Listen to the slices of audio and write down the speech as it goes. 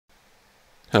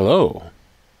Hello.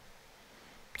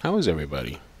 How is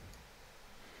everybody?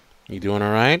 You doing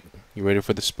alright? You ready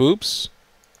for the spoops?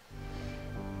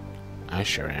 I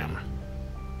sure am.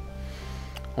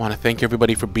 I want to thank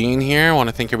everybody for being here. I want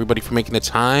to thank everybody for making the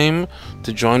time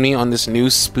to join me on this new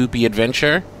spoopy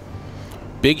adventure.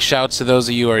 Big shouts to those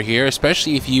of you who are here,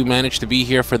 especially if you managed to be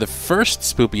here for the first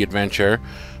spoopy adventure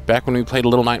back when we played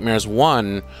Little Nightmares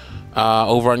 1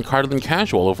 over on Cardlin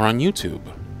Casual over on YouTube.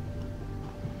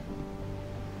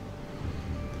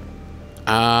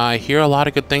 I hear a lot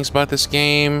of good things about this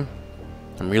game.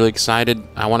 I'm really excited.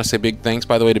 I want to say big thanks,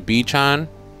 by the way, to B-chan.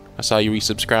 I saw you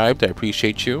resubscribed. I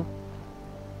appreciate you.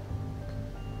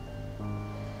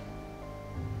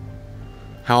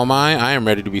 How am I? I am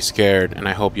ready to be scared, and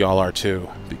I hope y'all are too,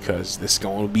 because this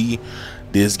gonna be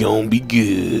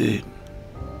good.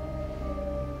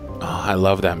 Oh, I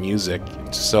love that music.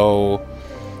 It's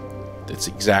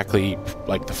exactly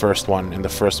like the first one, and the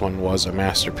first one was a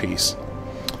masterpiece.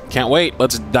 Can't wait.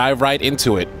 Let's dive right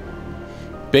into it.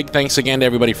 Big thanks again to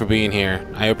everybody for being here.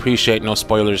 I appreciate no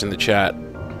spoilers in the chat.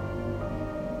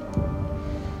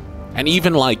 And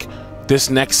even like, this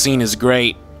next scene is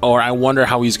great, or I wonder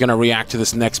how he's going to react to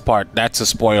this next part. That's a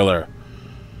spoiler.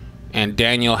 And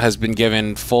Daniel has been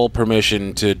given full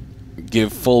permission to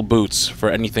give full boots for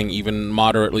anything even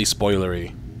moderately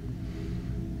spoilery.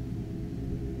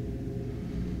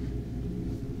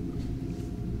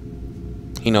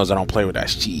 He knows I don't play with that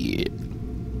shit.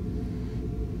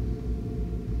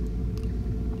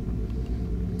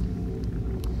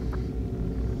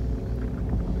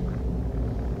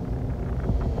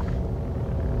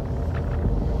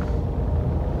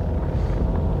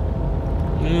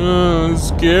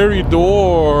 Scary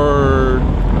door.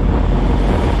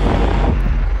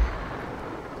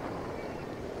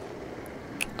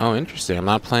 Oh, interesting. I'm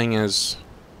not playing as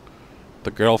the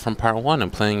girl from part 1.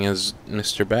 I'm playing as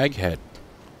Mr. Baghead.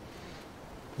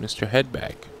 Mr.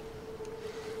 Headbag.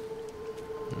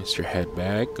 Mr.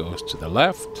 Headbag goes to the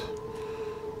left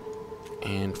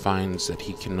and finds that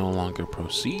he can no longer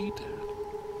proceed.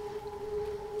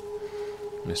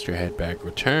 Mr. Headbag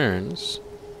returns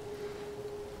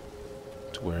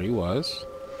to where he was.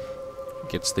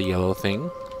 Gets the yellow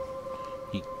thing.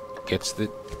 He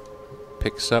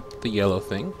picks up the yellow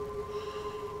thing.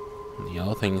 And the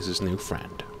yellow thing is his new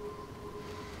friend.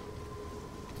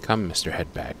 Come, Mr.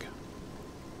 Headbag.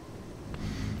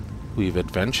 We've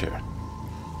adventure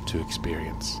to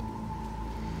experience.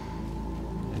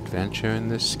 Adventure in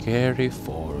the scary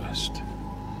forest.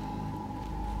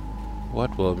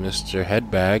 What will Mr.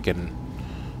 Headbag and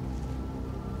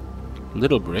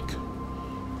Little Brick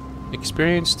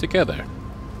experience together?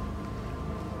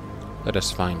 Let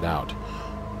us find out.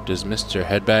 Does Mr.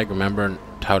 Headbag remember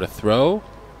how to throw?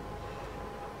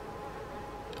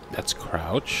 That's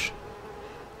crouch.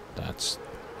 That's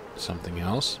something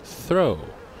else. Throw.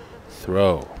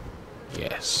 Throw.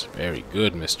 Yes, very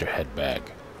good, Mr. Headbag.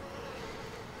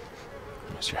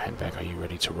 Mr. Headbag, are you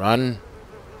ready to run?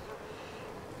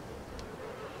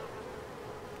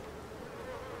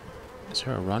 Is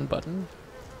there a run button?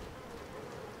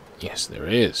 Yes, there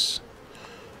is.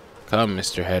 Come,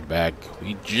 Mr. Headbag.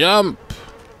 We jump!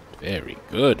 Very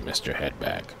good, Mr.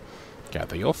 Headbag.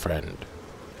 Gather your friend.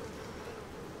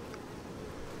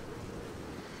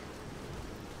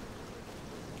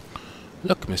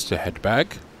 Look, Mr.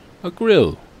 Headbag. A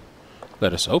grill.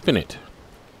 Let us open it.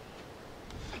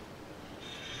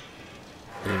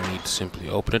 We need to simply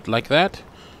open it like that,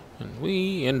 and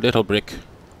we and Little Brick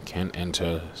can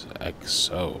enter like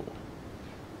so.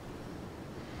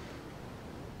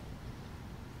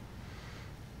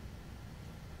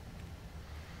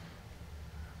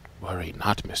 Worry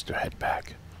not, Mr.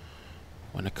 Headbag.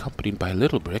 When accompanied by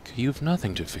Little Brick, you've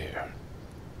nothing to fear.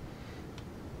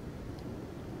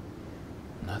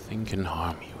 Nothing can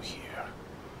harm you here.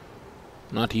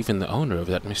 Not even the owner of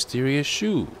that mysterious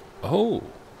shoe. Oh,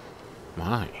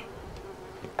 my.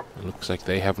 It looks like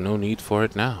they have no need for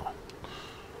it now.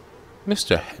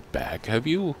 Mr. Headbag, have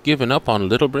you given up on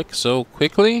Little Brick so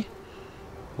quickly?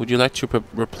 Would you like to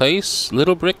replace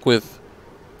Little Brick with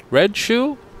Red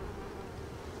Shoe?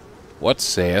 What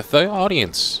saith the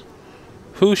audience?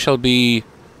 Who shall be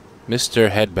Mr.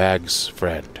 Headbag's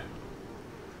friend?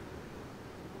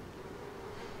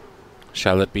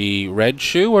 Shall it be Red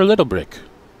Shoe or Little Brick?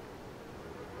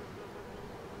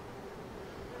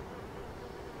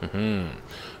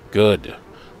 Good.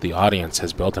 The audience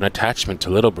has built an attachment to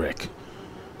Little Brick.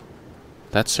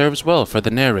 That serves well for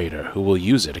the narrator, who will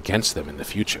use it against them in the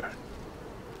future.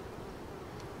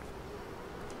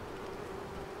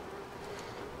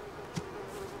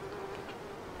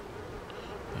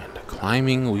 And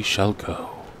climbing we shall go.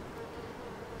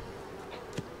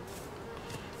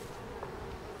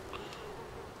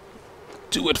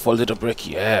 Do it for Little Brick.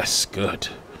 Yes, good.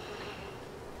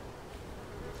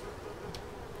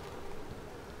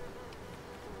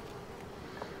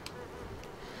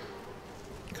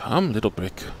 Come, Little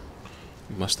Brick.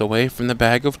 We must away from the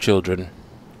bag of children.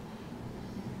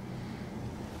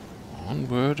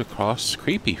 Onward across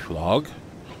creepy log.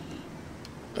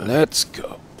 Let's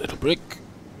go, Little Brick.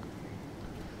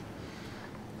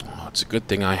 Oh, it's a good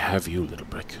thing I have you, Little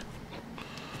Brick.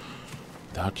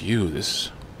 Without you, this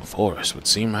forest would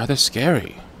seem rather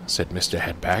scary, said Mr.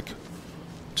 Headbag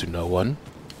to no one,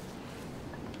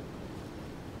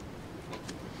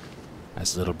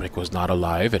 as Little Brick was not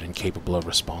alive and incapable of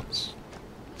response.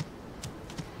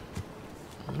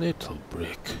 Little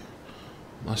Brick,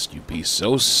 must you be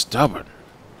so stubborn?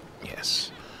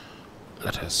 Yes,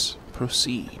 let us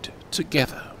proceed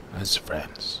together as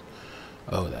friends.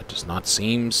 Oh, that does not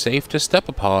seem safe to step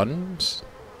upon,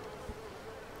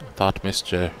 thought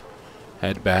Mr.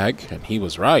 Headbag, and he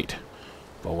was right.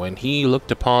 But when he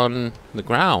looked upon the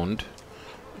ground,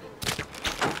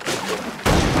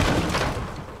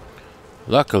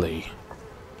 luckily,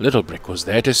 Little Brick was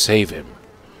there to save him,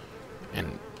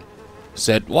 and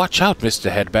said, "Watch out,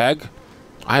 Mr. Headbag.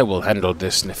 I will handle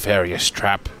this nefarious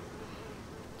trap."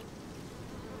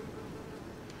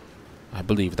 I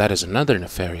believe that is another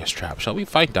nefarious trap. Shall we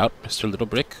find out, Mr. Little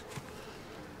Brick?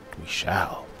 We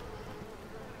shall.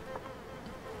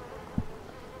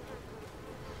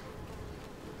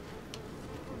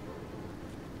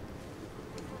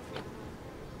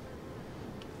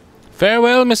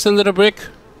 Farewell, Mr. Little Brick.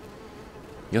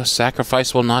 Your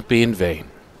sacrifice will not be in vain.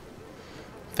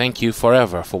 Thank you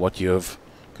forever for what you have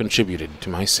contributed to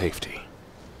my safety.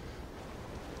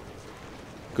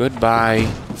 Goodbye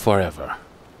forever.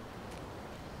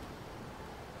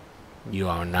 You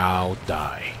are now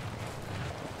die.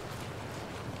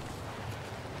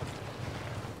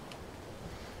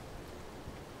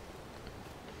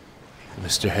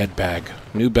 Mr. Headbag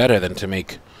knew better than to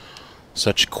make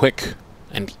such quick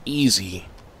and easy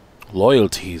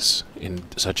loyalties in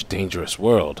such a dangerous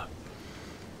world.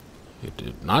 It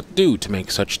did not do to make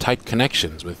such tight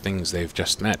connections with things they've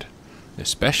just met,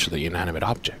 especially inanimate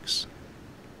objects.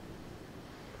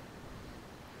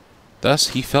 Thus,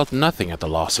 he felt nothing at the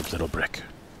loss of Little Brick.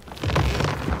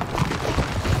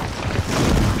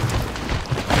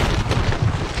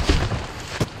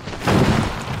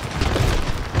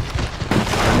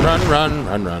 Run, run,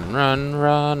 run, run, run,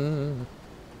 run.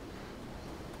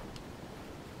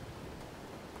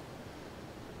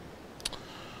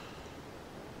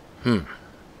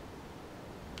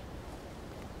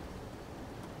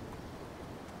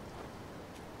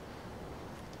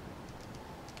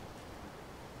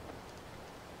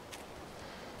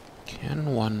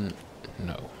 Can one...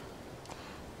 No.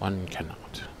 One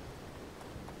cannot.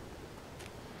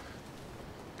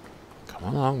 Come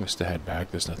along, Mr.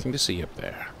 Headbag. There's nothing to see up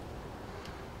there.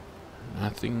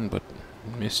 Nothing but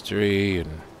mystery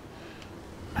and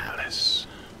malice.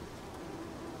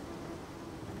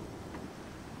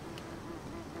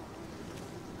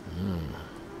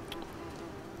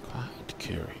 Quite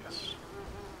curious.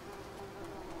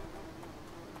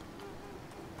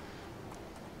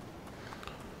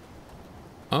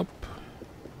 Up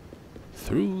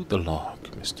through the log,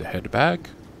 Mr. Headbag.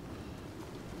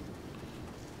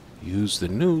 Use the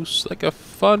noose like a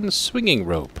fun swinging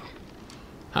rope.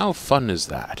 How fun is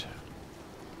that?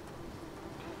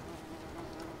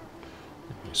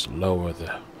 Just lower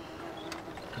the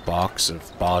box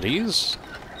of bodies.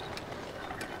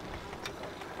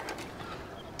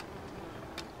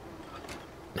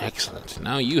 Excellent.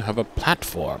 Now you have a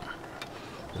platform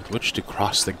with which to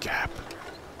cross the gap.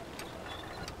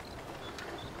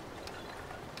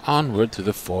 Onward through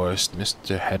the forest,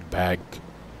 Mr. Headbag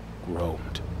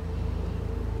roamed,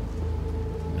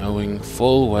 knowing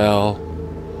full well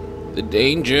the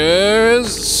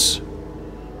dangers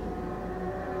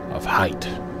of height.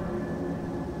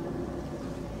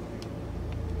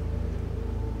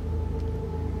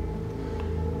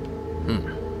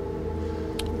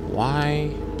 Why?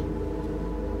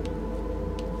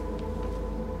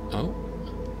 Oh,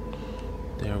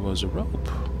 there was a rope.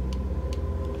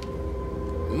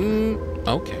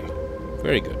 Okay,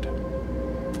 very good.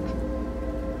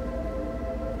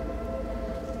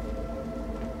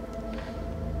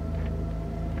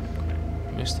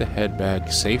 Mr.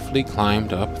 Headbag safely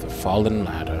climbed up the fallen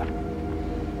ladder.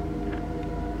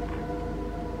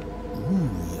 Ooh,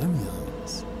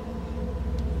 yum-yums.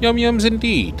 Yum-yums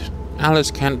indeed.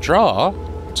 Alice can't draw.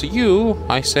 To you,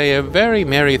 I say a very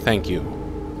merry thank you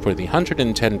for the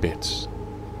 110 bits.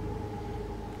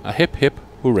 A hip hip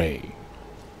hooray.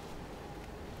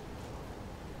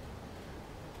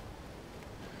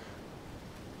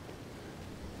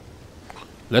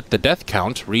 Let the death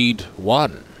count read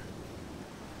 1.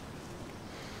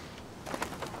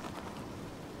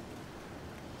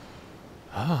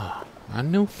 Ah, a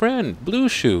new friend, Blue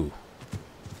Shoe.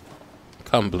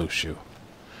 Come, Blue Shoe.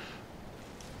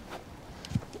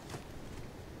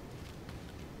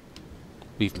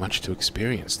 We've much to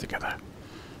experience together.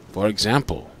 For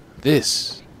example,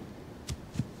 this.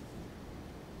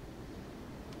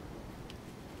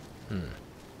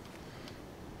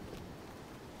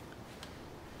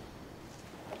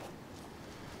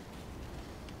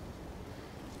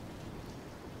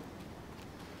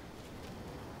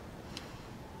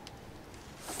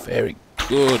 Very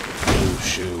good, Blue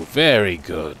Shoe. Very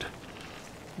good.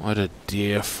 What a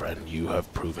dear friend you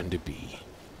have proven to be.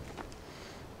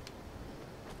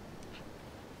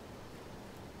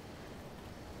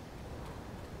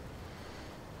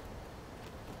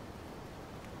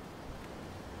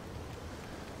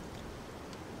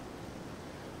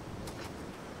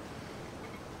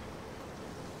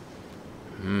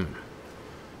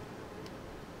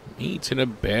 Meat in a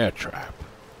bear trap.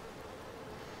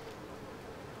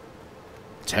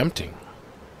 Tempting.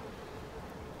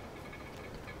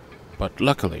 But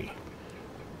luckily,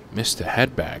 Mr.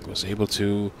 Headbag was able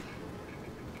to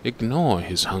ignore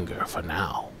his hunger for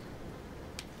now.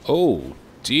 Oh,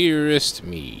 dearest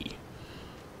me.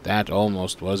 That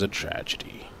almost was a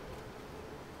tragedy.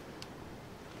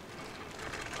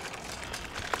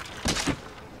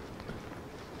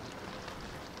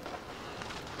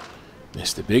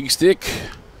 Mr. Big Stick,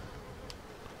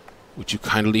 would you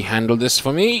kindly handle this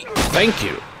for me? Thank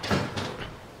you.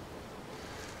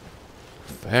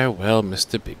 Farewell,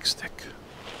 Mr. Big Stick.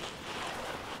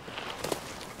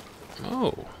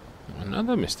 Oh,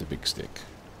 another Mr. Big Stick.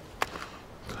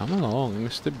 Come along,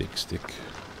 Mr. Big Stick.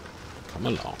 Come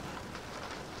along.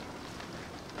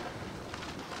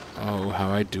 Oh,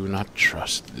 how I do not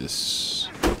trust this.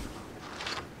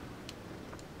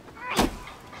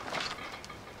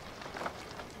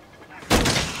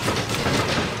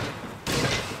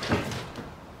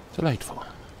 Delightful.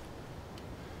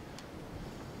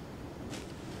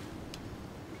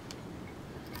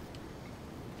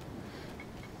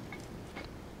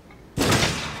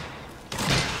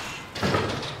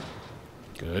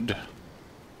 Good.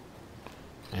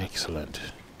 Excellent.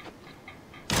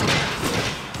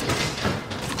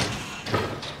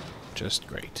 Just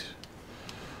great.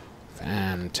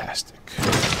 Fantastic.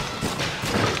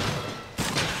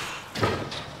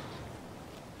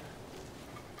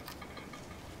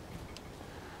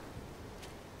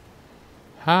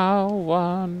 How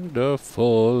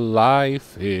wonderful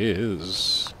life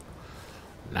is.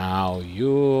 Now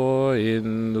you're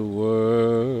in the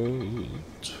world.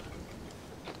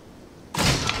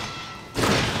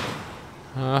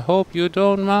 I hope you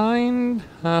don't mind.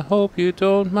 I hope you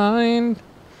don't mind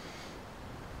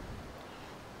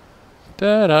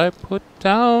that I put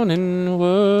down in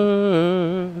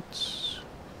words.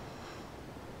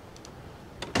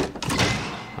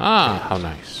 Ah, how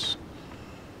nice.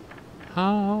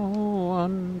 How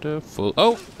wonderful.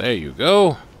 Oh, there you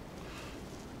go.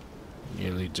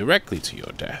 Nearly directly to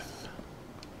your death.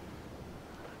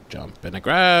 Jump and a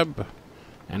grab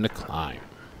and a climb.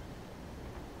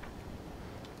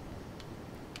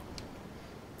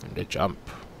 And a jump.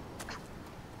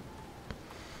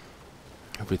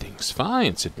 Everything's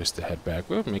fine, said Mr. Headbag.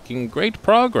 We're making great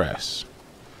progress.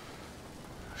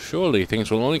 Surely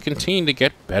things will only continue to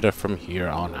get better from here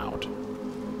on out.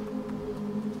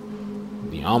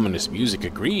 The ominous music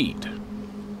agreed.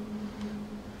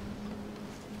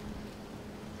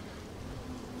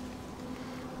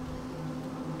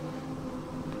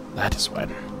 That is when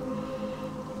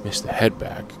Mr.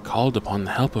 Headbag called upon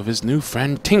the help of his new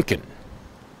friend Tinkin.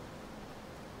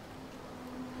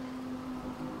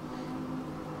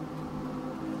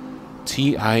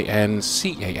 Tincan.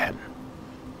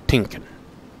 Tinkin.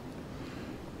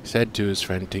 He said to his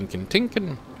friend Tinkin,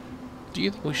 Tinkin, do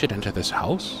you think we should enter this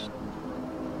house?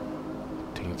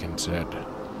 Tinkin said,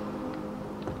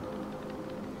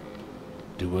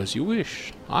 do as you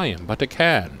wish. I am but a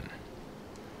can.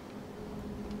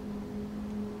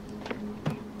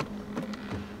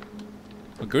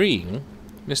 Agreeing,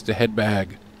 Mr.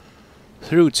 Headbag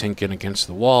threw Tinkin against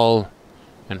the wall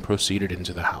and proceeded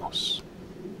into the house.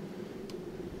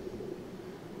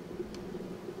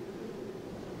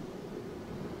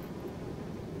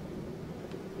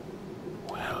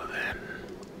 Well then,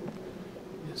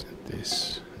 isn't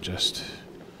this just...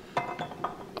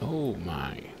 oh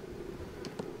my...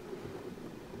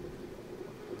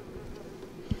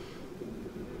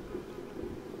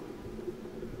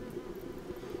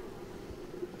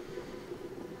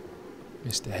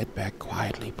 Mr. Headbag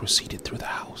quietly proceeded through the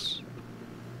house.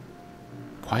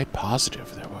 quite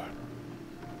positive there were.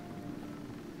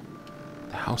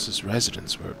 The house's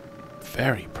residents were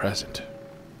very present.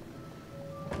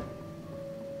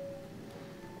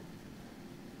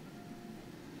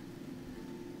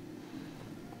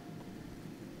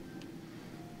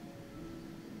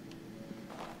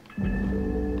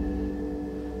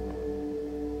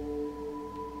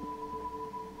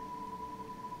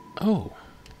 Oh,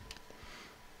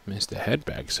 Mr.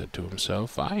 Headbag said to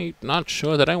himself, I'm not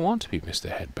sure that I want to be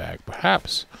Mr. Headbag.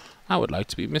 Perhaps I would like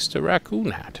to be Mr.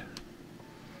 Raccoon Hat.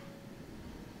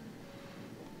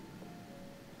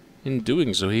 In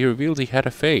doing so, he revealed he had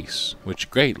a face,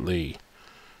 which greatly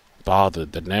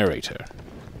bothered the narrator.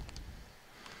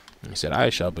 He said, I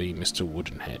shall be Mr.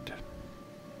 Woodenhead.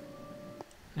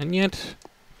 And yet,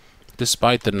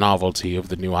 despite the novelty of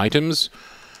the new items,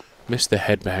 Mr.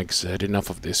 Headbag said, enough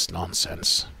of this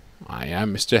nonsense. I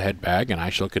am Mr. Headbag, and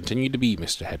I shall continue to be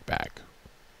Mr. Headbag.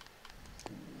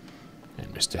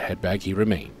 And Mr. Headbag he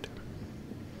remained.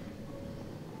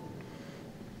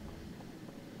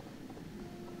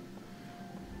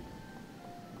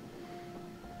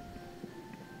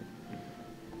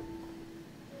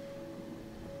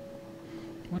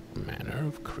 What manner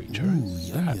of creature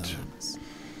is that? Yums.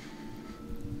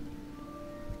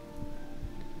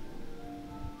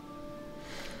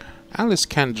 Alice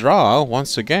Can Draw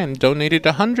once again donated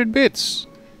 100 bits.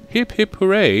 Hip hip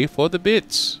hooray for the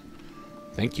bits.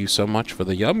 Thank you so much for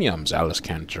the yum yums, Alice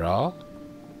Can Draw.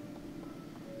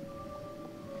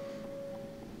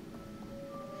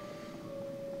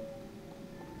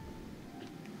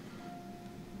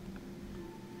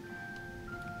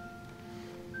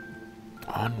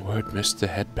 Onward Mr.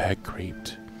 Headbag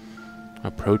creeped,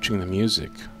 approaching the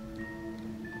music,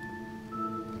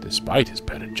 despite his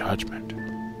better judgment.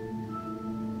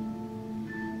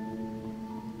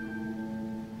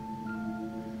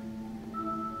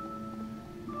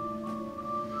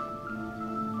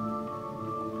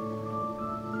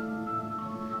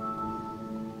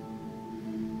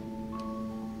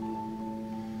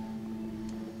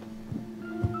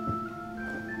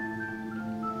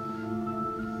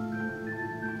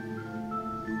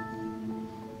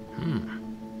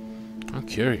 How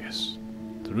curious.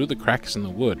 Through the cracks in the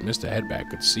wood, Mr. Headbag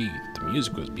could see that the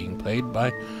music was being played by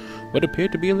what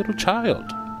appeared to be a little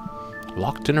child,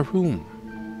 locked in a room.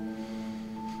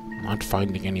 Not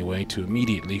finding any way to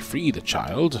immediately free the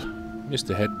child,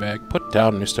 Mr. Headbag put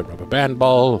down Mr. Rubber Band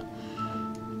Ball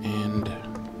and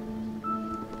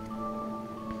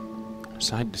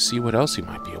decided to see what else he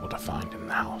might be able to find in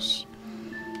the house.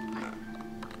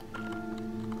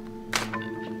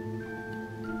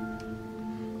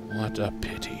 What a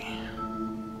pity.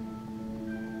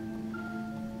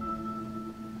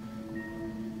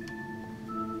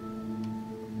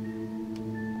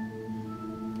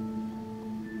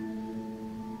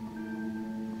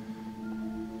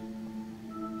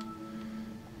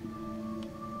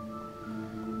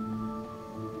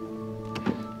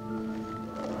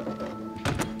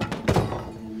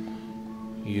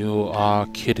 You are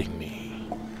kidding me.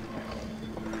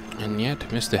 And yet,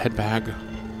 Mr. Headbag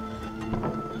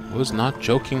was not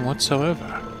joking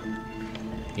whatsoever.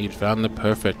 He'd found the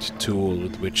perfect tool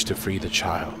with which to free the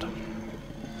child.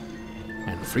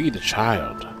 And free the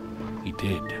child he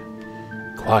did,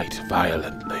 quite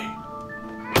violently.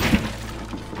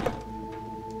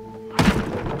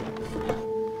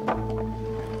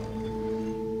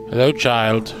 Hello,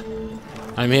 child.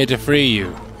 I'm here to free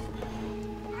you.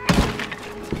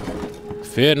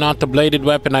 Fear not the bladed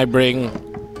weapon I bring.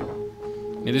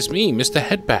 It is me, Mr.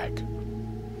 Headbag.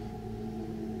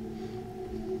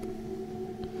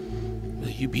 Will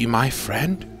you be my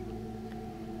friend?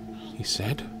 He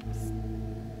said.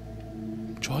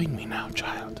 Join me now,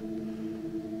 child.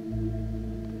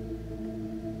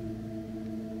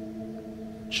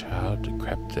 The child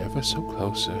crept ever so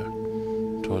closer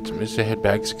towards Mr.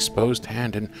 Headbag's exposed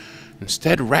hand and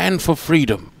instead ran for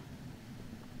freedom.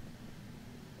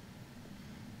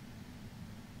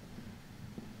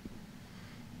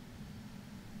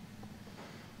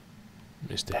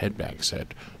 Mr. Headbag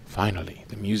said, finally,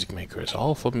 the music maker is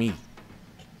all for me.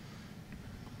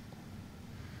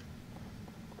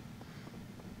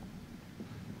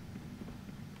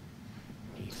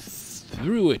 He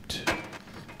threw it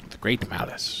with great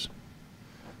malice.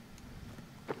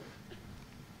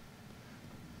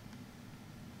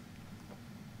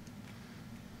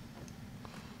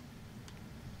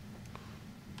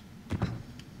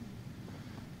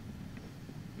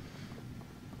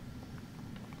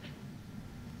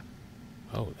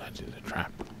 Oh, that is a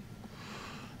trap.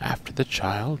 After the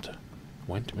child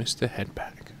went Mr.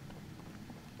 Headbag.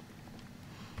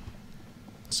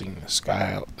 Seeing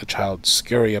the child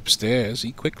scurry upstairs,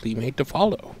 he quickly made to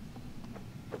follow.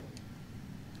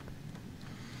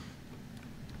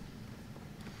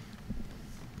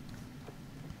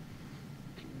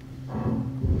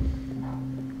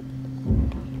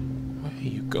 Where are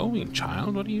you going,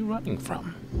 child? What are you running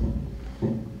from?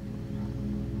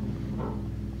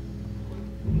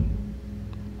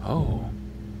 Oh.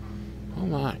 Oh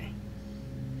my.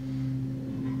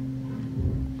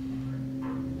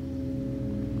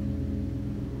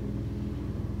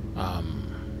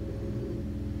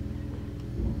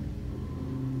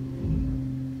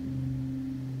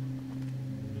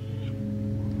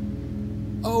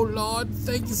 Oh Lord,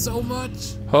 thank you so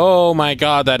much. Oh my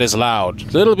god, that is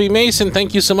loud. Little B Mason,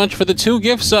 thank you so much for the 2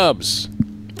 gift subs.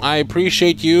 I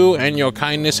appreciate you and your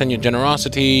kindness and your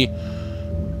generosity,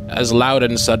 as loud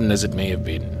and sudden as it may have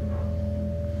been.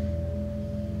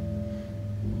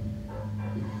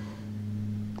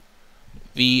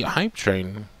 The hype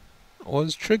train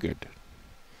was triggered,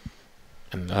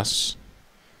 and thus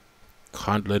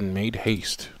Cardlin made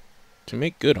haste to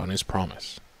make good on his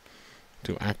promise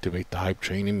to activate the hype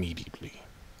train immediately.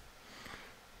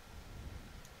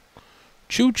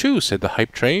 Choo-choo, said the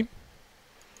hype train.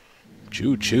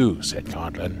 Choo-choo, said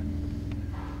Cardlin.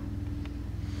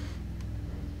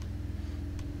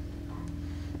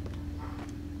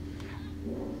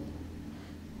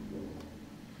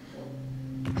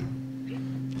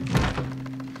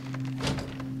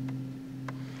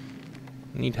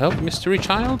 Need help, mystery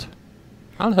child?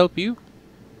 I'll help you.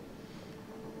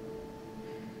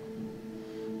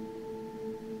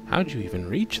 How'd you even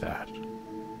reach that?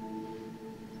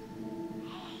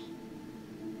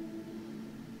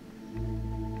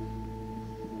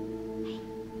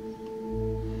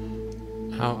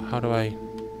 How do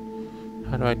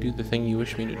I do the thing you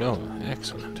wish me to do?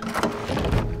 Excellent.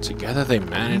 Together they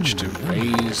managed to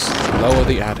lower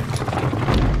the attic.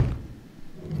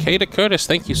 Kata Curtis,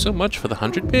 thank you so much for the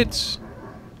 100 bits.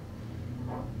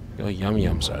 Your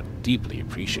yum-yums are deeply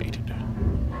appreciated.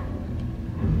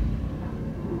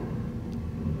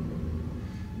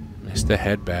 Mr.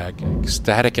 Headbag,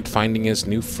 ecstatic at finding his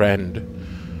new friend,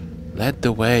 led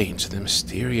the way into the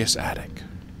mysterious attic.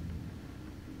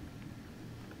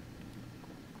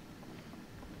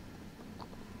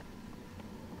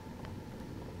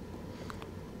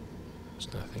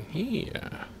 There's nothing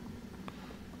here.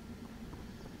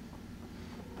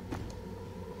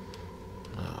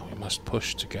 Oh, we must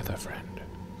push together, friend.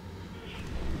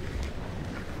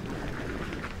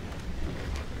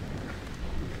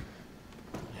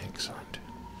 Excellent.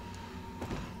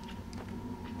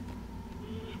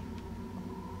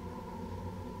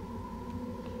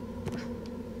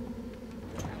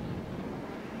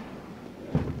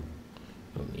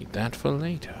 We'll need that for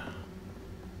later.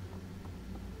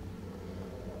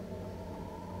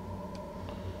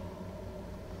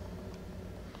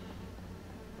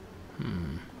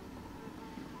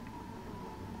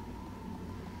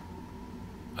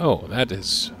 Oh, that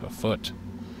is afoot.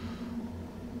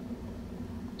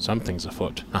 Something's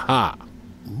afoot. Haha!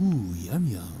 Ooh, yum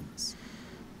yums.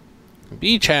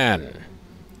 B-chan!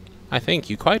 I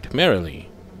thank you quite merrily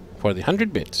for the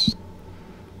 100 bits.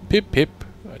 Pip pip,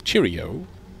 cheerio.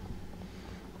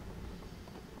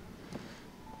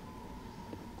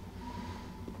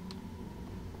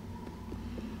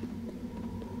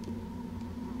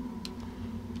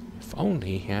 If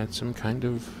only he had some kind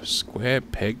of square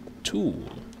peg tool.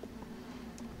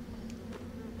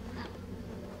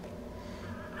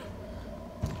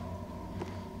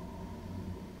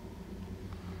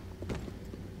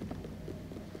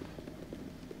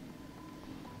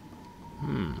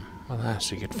 Alas,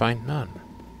 he could find none.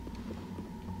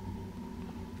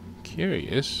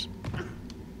 Curious.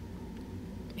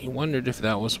 He wondered if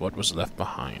that was what was left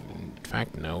behind. In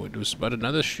fact, no, it was but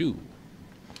another shoe.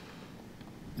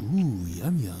 Ooh,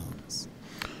 yum yums.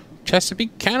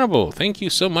 Chesapeake Cannibal, thank you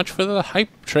so much for the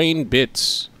Hype Train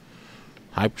bits.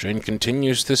 Hype Train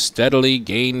continues to steadily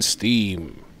gain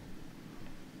steam.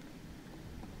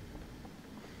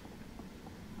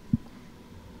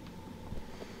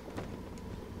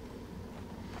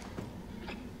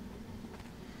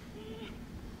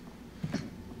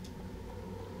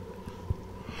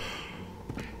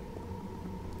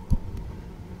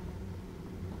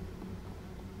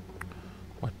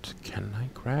 What can I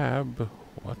grab?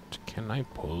 What can I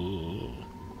pull?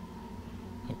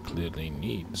 I clearly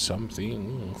need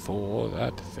something for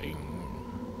that thing.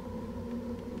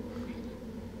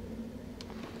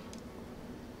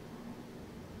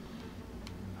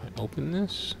 I open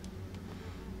this?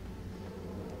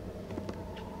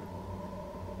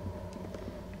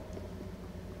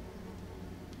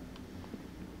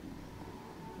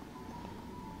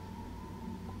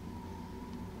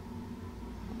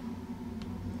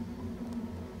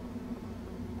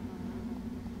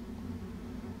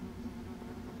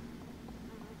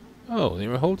 Oh, they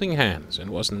were holding hands, and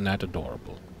wasn't that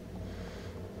adorable?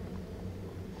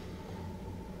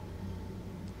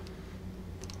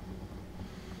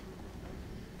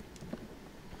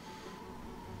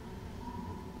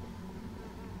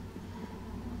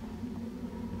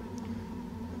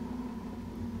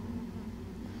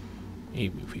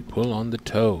 Maybe if we pull on the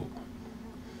toe.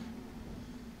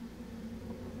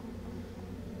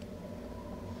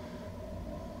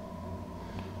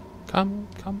 Come,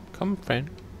 come, come, friend.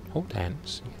 Hold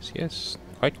hands. Yes, yes.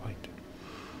 Quite.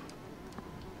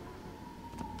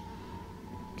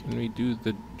 Can we do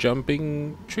the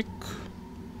jumping trick?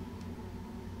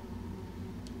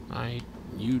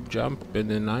 You jump, and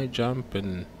then I jump,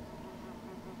 and...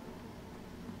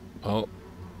 Oh.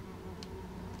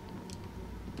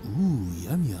 Ooh,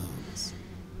 yum yums.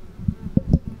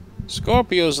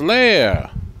 Scorpio's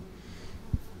lair!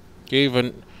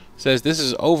 Says this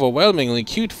is overwhelmingly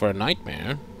cute for a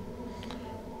nightmare.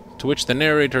 To which the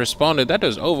narrator responded, that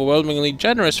is overwhelmingly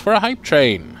generous for a hype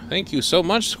train. Thank you so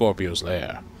much, Scorpio's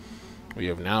lair. We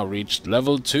have now reached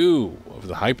level 2 of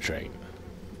the hype train.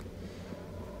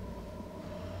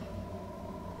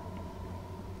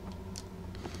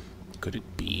 Could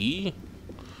it be?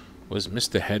 Was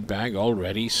Mr. Headbag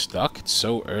already stuck at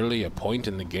so early a point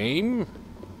in the game?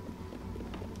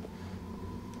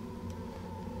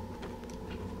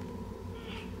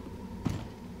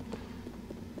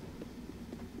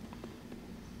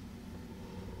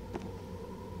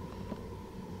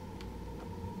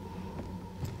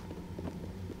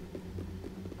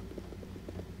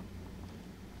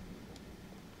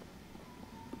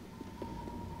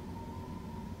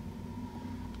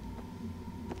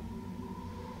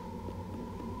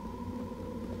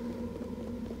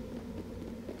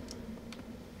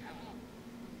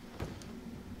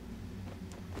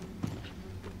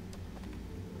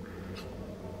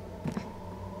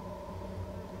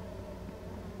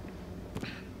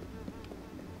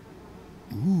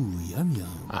 Ooh, yum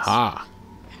yums. Aha.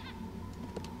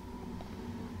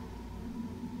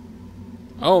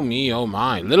 Oh me, oh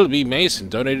my. Little B Mason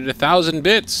donated 1,000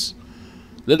 bits.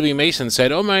 Little B Mason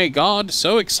said, oh my god,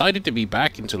 so excited to be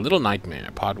back into Little Nightmare.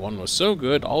 Pod 1 was so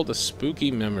good, all the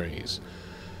spooky memories.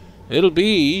 Little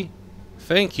B,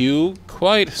 thank you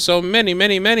quite so many.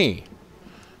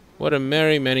 What a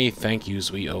many thank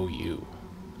yous we owe you.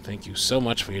 Thank you so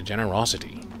much for your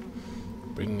generosity.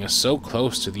 Bringing us so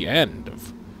close to the end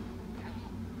of...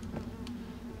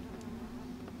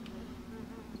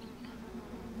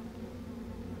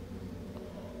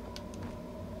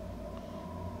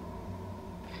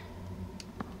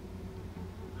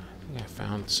 I think I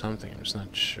found something, I'm just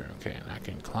not sure. Okay, and I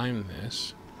can climb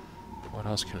this. What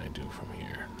else can I do from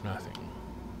here? Nothing.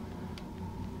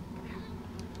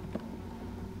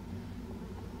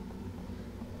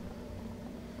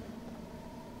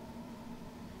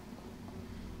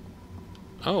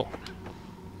 Oh,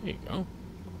 there you go.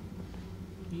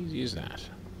 Easy as that.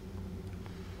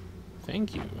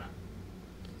 Thank you,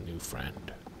 new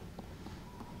friend.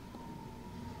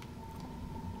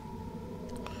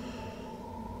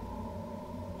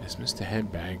 As Mr.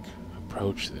 Headbag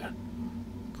approached the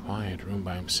quiet room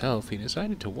by himself, he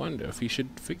decided to wonder if he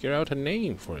should figure out a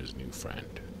name for his new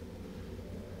friend.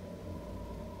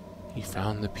 He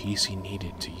found the piece he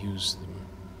needed to use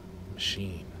the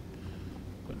machine,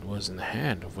 but was in the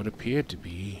hand of what appeared to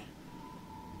be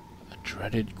a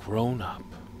dreaded grown-up.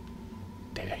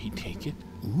 Dare he take it?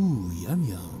 Ooh, yum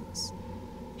yums.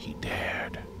 He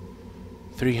dared.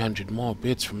 300 more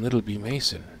bits from Little B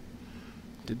Mason.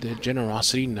 Did their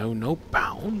generosity know no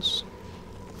bounds?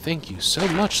 Thank you so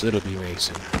much, Little B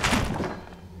Mason.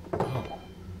 Oh,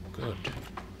 good.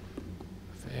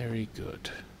 Very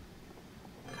good.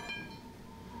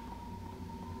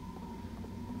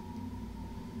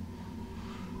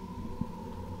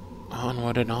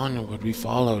 Onward and onward we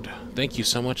followed. Thank you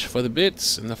so much for the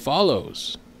bits and the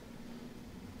follows.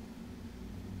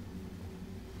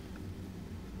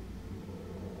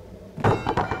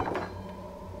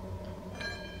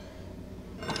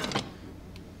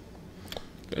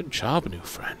 Good job, new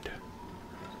friend.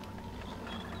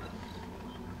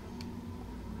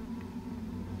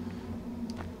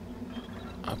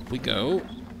 Up we go.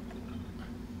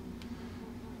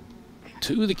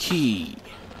 To the key.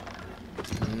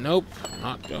 Nope,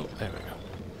 not go. There we go.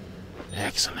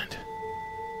 Excellent.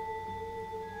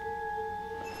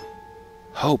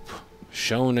 Hope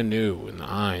shone anew in the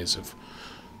eyes of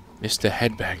Mr.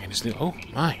 Headbag and his new... Oh,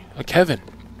 my. A Kevin.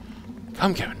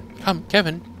 Come, Kevin. Come,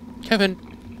 Kevin. Kevin.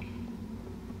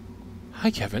 Hi,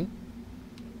 Kevin.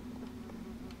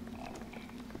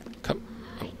 Come.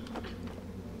 Oh.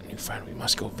 New friend, we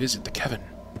must go visit the Kevin.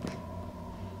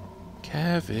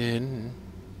 Kevin.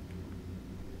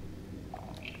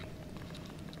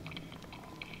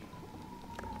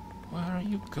 Where are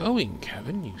you going,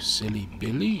 Kevin, you silly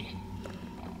Billy?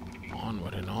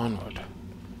 Onward and onward.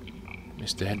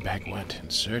 Mr. Headbag went in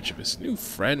search of his new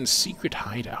friend's secret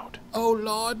hideout. Oh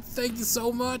Lord, thank you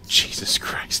so much. Jesus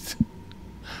Christ.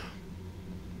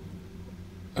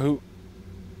 Oh.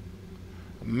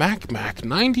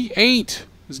 MacMac98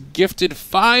 was gifted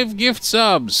 5 gift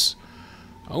subs.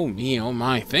 Oh me, oh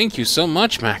my. Thank you so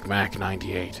much,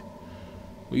 MacMac98.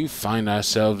 We find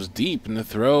ourselves deep in the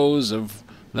throes of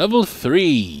level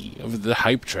 3 of the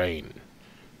hype train.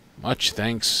 Much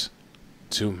thanks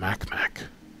to MacMac.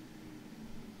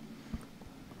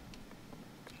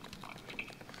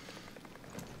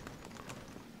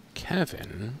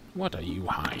 Kevin, what are you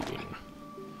hiding?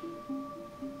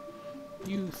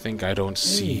 You think I don't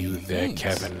see you there, thanks.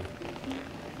 Kevin?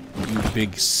 You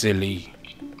big silly.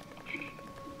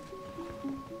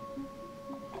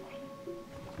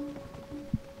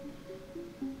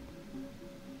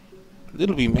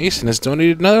 Little B Mason has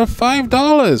donated another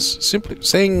 $5, simply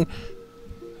saying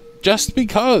just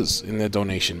because in the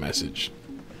donation message.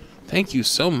 Thank you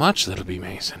so much, Little B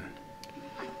Mason.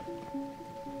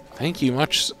 Thank you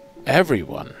much,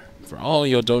 everyone, for all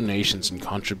your donations and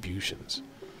contributions.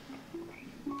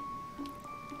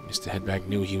 Mr. Headbag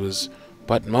knew he was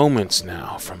but moments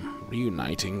now from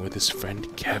reuniting with his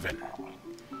friend Kevin.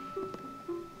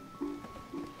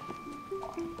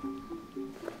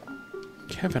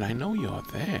 Kevin, I know you're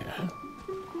there.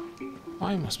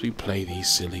 Why must we play these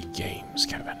silly games,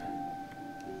 Kevin?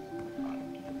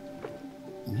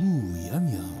 Ooh, yum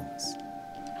yums.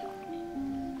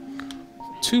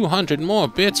 200 more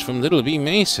bits from Little B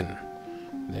Mason.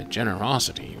 Their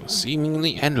generosity was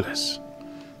seemingly endless.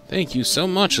 Thank you so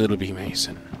much, Little B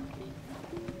Mason.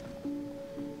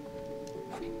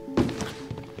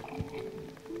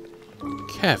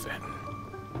 Kevin.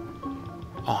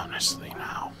 Honestly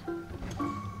now.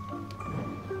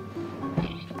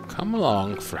 Come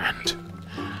along, friend.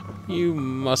 You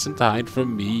mustn't hide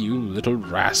from me, you little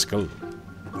rascal.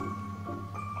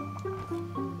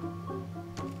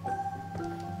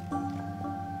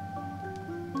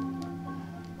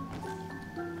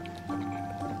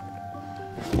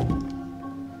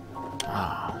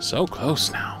 So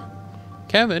close now.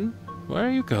 Kevin, where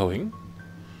are you going?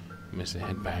 Mr.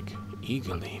 Headbag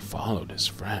eagerly followed his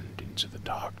friend into the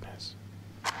darkness.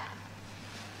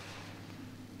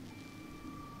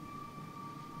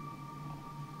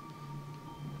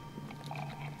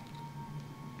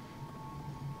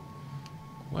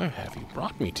 Where have you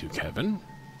brought me to, Kevin?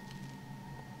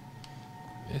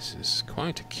 This is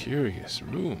quite a curious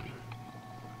room.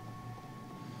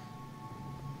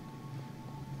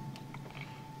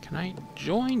 Can I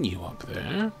join you up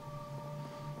there?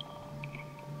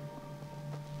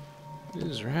 It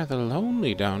is rather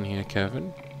lonely down here,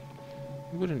 Kevin.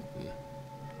 You wouldn't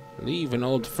leave an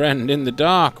old friend in the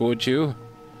dark, would you?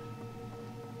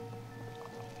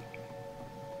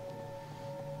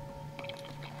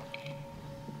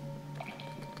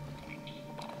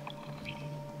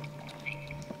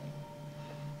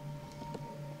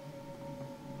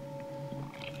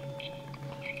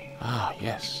 Ah,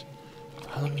 yes.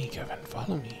 Follow me, Kevin.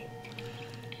 Follow me.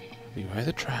 Beware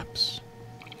the traps.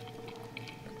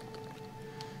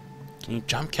 Can you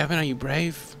jump, Kevin? Are you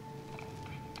brave?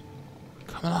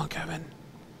 Come along, Kevin.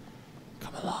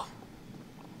 Come along.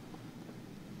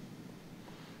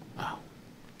 Oh.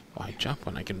 Why jump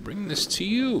when I can bring this to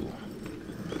you?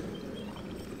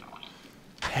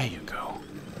 There you go.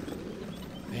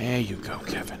 There you go,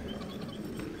 Kevin.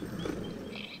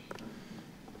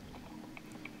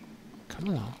 Come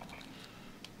along.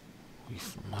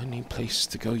 We've many places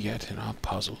to go yet in our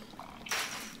puzzle.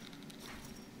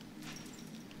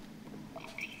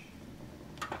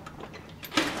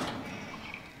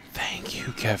 Thank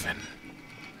you, Kevin.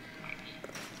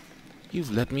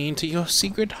 You've let me into your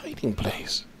secret hiding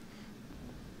place.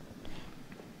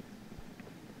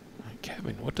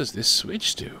 Kevin, what does this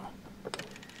switch do?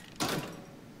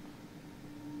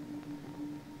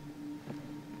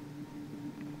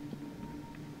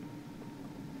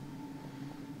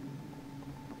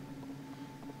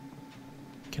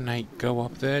 Can I go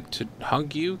up there to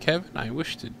hug you, Kevin? I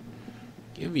wish to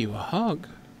give you a hug.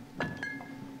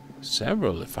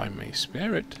 Several, if I may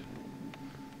spare it.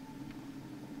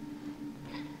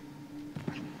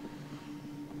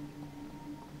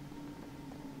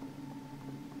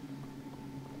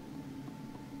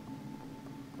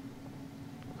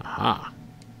 Aha.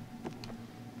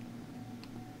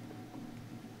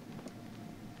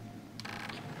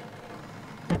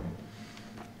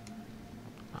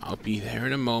 I'll be there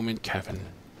in a moment, Kevin.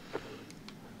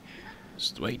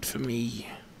 Just wait for me.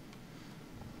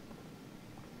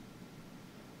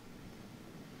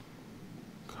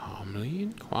 Calmly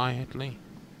and quietly.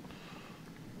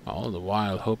 All the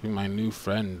while hoping my new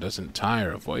friend doesn't tire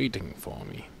of waiting for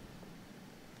me.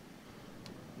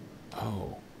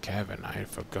 Oh, Kevin, I had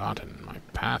forgotten my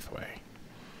pathway.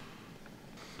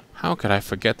 How could I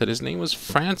forget that his name was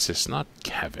Francis, not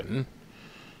Kevin?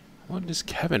 What is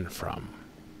Kevin from?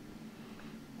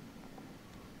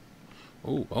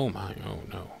 Oh my, oh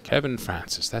no. Kevin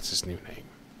Francis, that's his new name.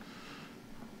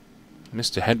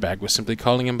 Mr. Headbag was simply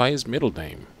calling him by his middle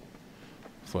name,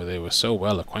 for they were so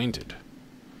well acquainted.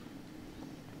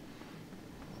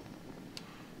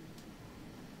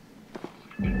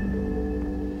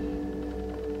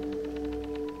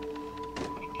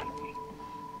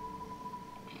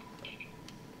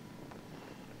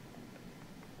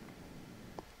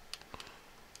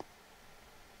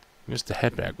 Mr.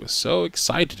 Headbag was so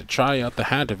excited to try out the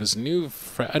hat of his new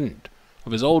friend,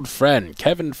 of his old friend,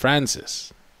 Kevin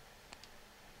Francis.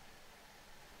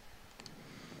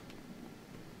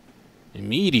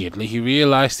 Immediately he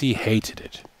realized he hated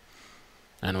it,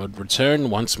 and would return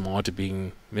once more to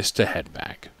being Mr.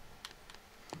 Headbag.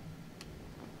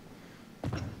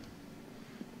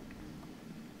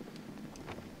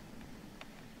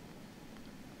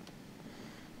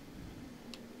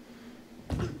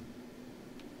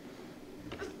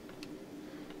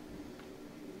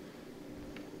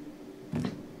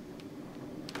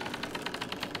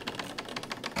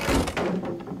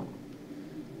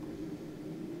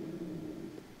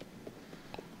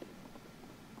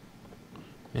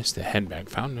 Mr. Headbag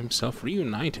found himself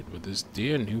reunited with his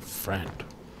dear new friend,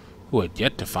 who had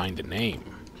yet to find a name.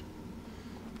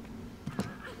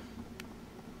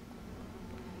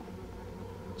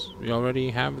 So we already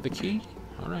have the key?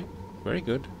 Alright, very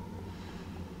good.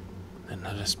 Then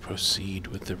let us proceed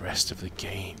with the rest of the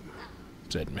game,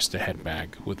 said Mr.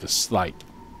 Headbag with a sly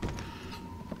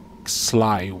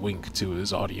wink to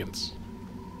his audience.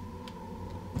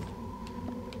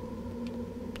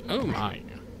 Oh my.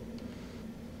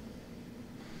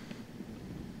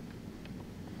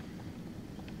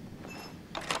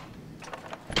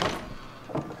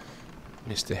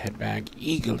 Mr. Headbag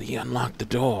eagerly unlocked the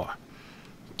door,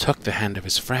 took the hand of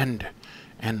his friend,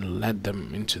 and led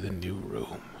them into the new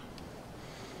room.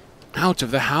 Out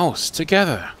of the house,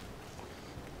 together!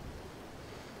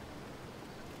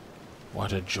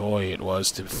 What a joy it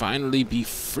was to finally be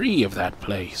free of that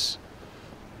place.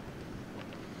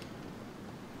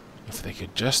 If they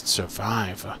could just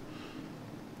survive a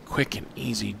quick and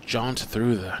easy jaunt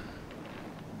through the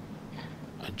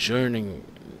adjourning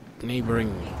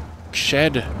neighboring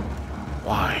shed,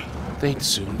 why, they'd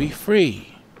soon be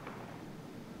free.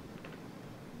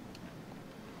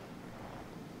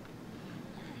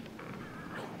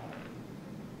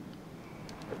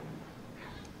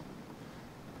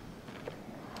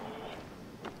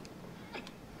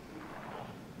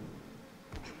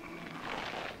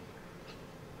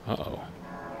 Uh-oh.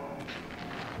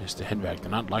 Mr. Headbag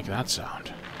did not like that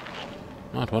sound.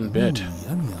 Not one bit.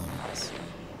 Yums.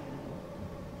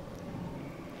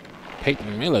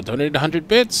 Peyton Miller donated 100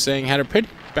 bits, saying had a pretty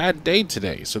bad day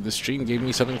today, so the stream gave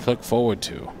me something to look forward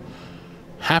to.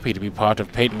 Happy to be part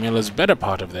of Peyton Miller's better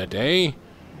part of their day.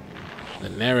 The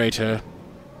narrator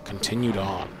continued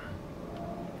on,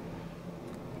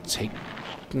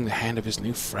 taking the hand of his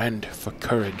new friend for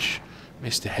courage.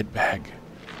 Mr. Headbag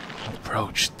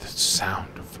approached the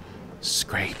sound of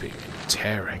scraping and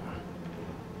tearing.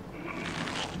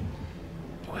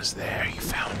 It was there he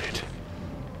found it.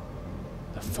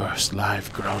 The first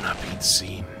live grown-up he'd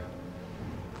seen.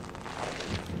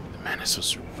 The menace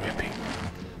was ripping,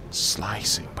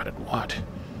 slicing, but at what?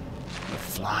 The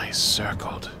flies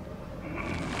circled.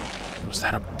 Was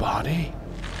that a body?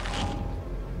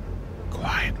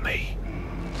 Quietly,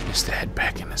 Mr.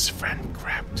 Headbag and his friend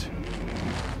crept,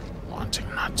 wanting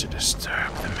not to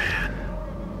disturb the man.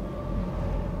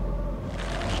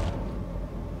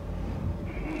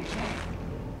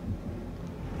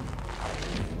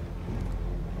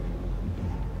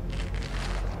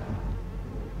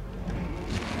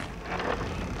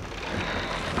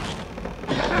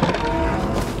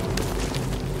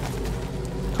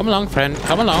 Come along, friend.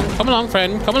 Come along,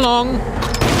 friend. Come along.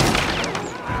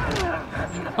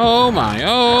 Oh my,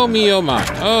 oh me, oh my.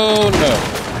 Oh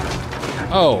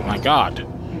no. Oh my god.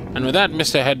 And with that,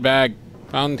 Mr. Headbag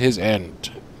found his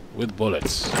end with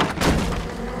bullets.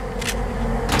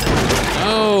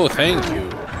 Oh, thank you.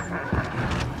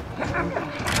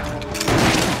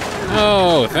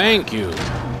 Oh, thank you.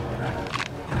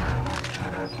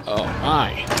 Oh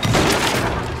my.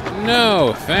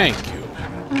 No, thank you.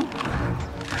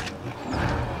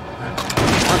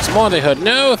 once more they heard,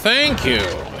 "No, thank you,"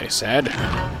 they said.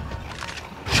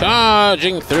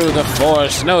 Charging through the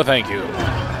forest, "No, thank you."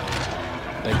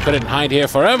 They couldn't hide here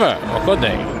forever, or could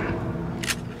they?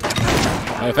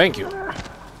 "No, thank you."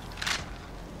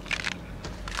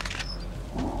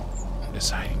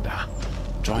 Deciding to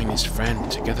join his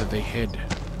friend, together they hid.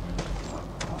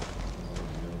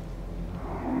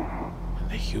 And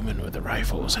the human with the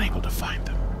rifle was unable to find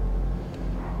them.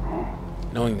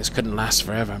 Knowing this couldn't last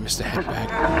forever, Mr. Headbag.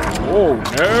 "Oh,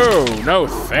 no, no,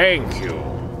 thank you."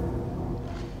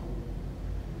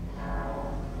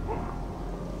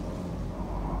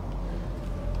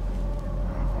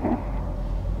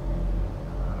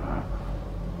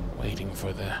 Waiting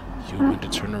for the human to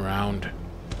turn around.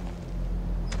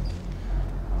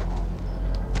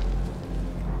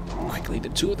 Quickly, the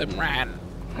two of them ran.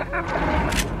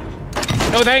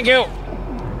 "No, thank you."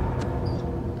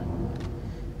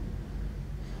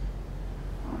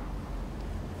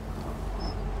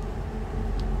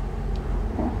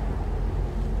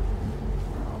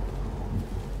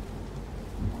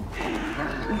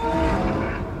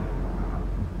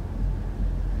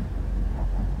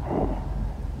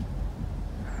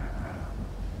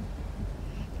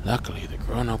 Luckily, the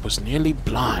grown-up was nearly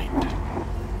blind.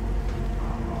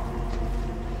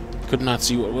 Could not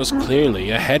see what was clearly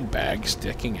a headbag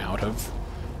sticking out of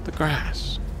the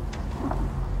grass.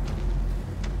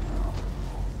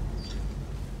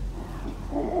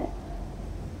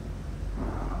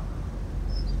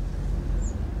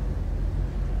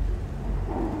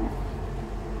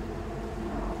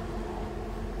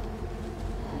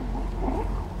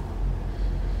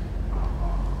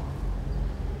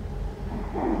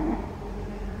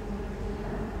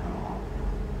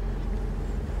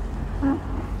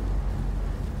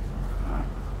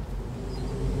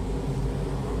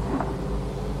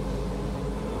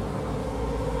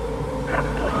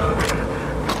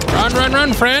 "Run, run,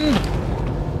 run, friend!"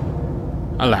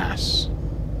 Alas,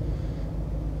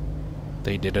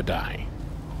 they did die.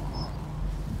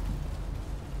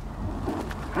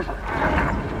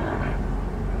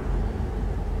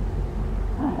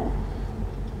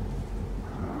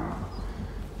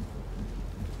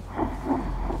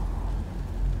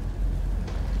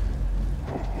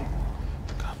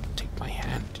 Come, take my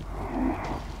hand.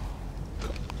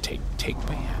 Come, take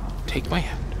my hand. Take my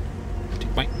hand.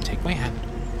 Take my hand.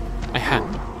 My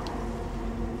hand.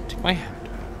 Take my hand.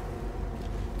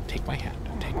 Take my hand.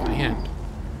 Take my hand.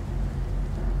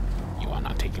 You are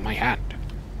not taking my hand.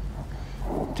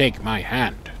 Take my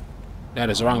hand. That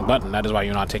is the wrong button. That is why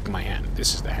you're not taking my hand.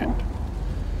 This is the hand.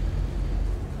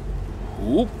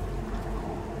 Whoop.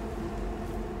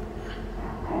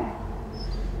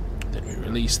 Then we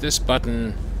release this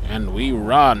button and we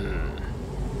run.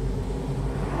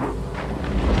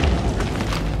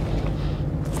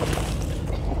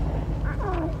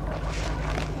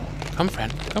 Come,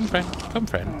 friend. Come, friend. Come,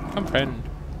 friend. Come, friend.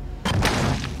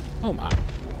 Oh, my.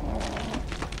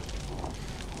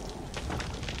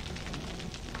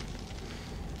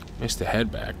 Mr.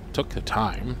 Headbag took the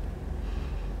time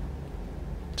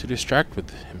to distract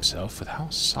himself with how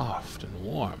soft and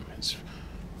warm his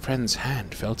friend's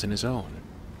hand felt in his own.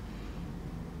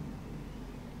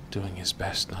 Doing his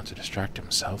best not to distract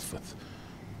himself with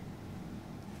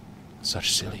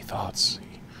such silly thoughts,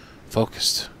 he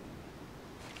focused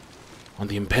on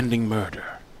the impending murder.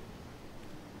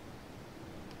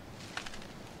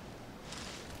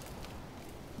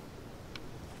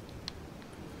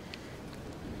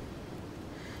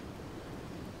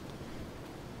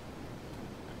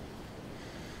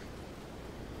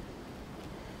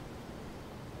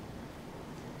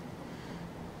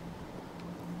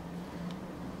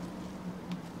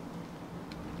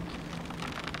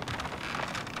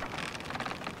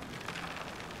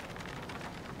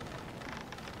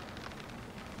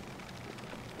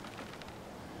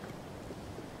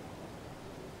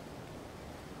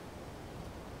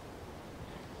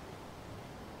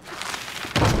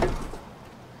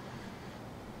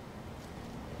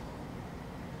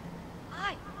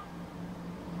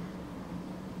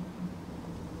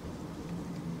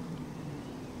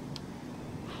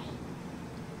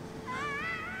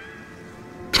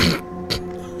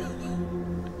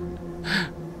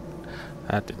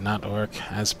 That did not work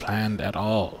as planned at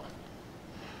all.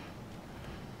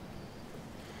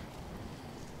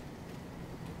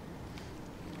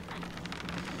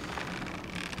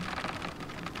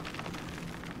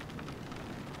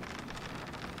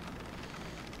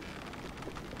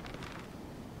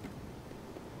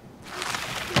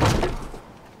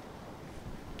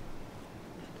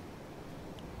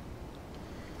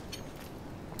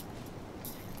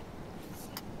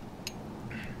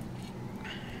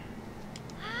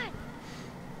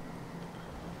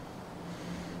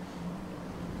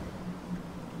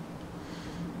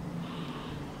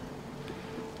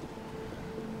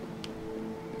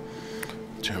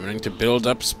 Determining to build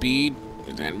up speed,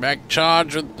 he then back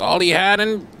charged with all he had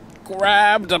and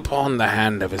grabbed upon the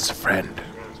hand of his friend.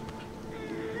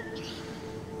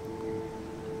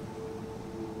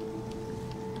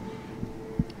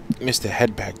 Mr.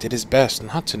 Headbag did his best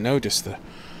not to notice the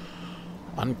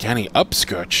uncanny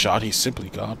upskirt shot he suddenly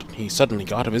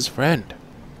got of his friend.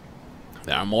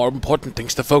 There are more important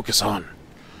things to focus on.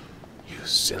 You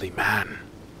silly man,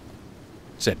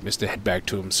 said Mr. Headbag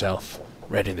to himself,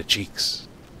 red in the cheeks.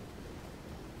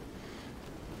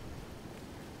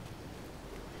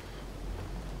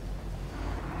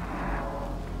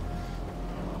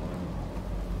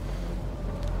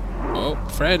 Oh,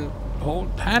 friend.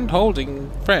 Friend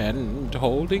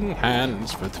holding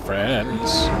hands with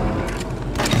friends.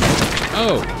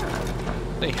 Oh,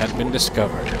 they had been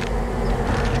discovered.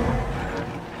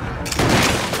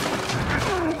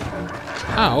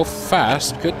 How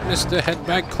fast could Mr.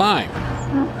 Headbag climb?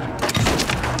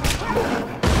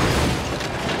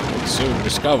 We'd soon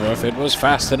discover if it was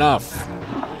fast enough.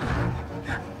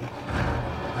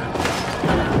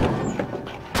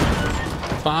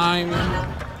 Climb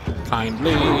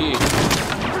kindly.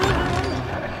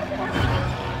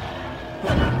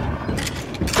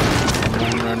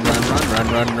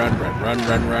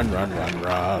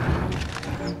 Run.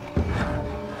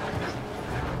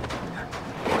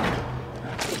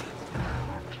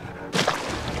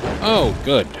 Oh,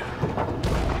 good.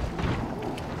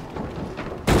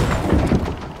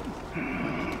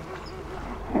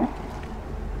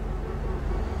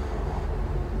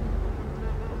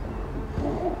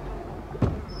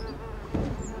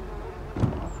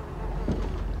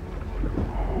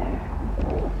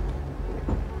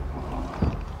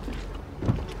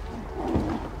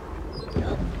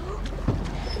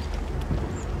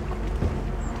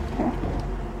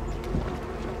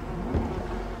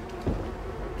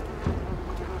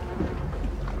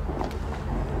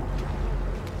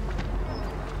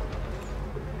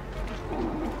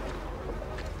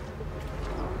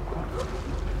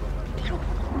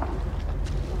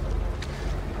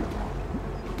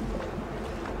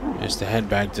 Mr.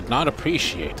 Headbag did not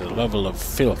appreciate the level of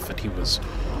filth that he was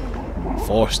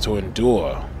forced to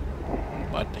endure,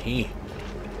 but he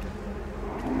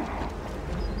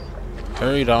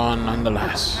hurried on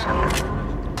nonetheless.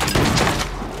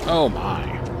 Oh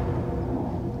my.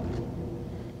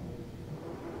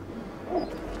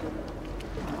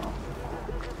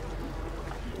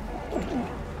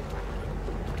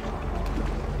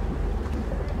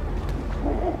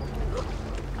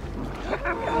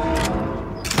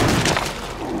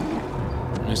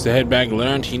 Mr. Headbag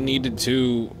learned he needed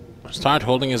to start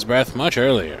holding his breath much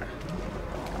earlier.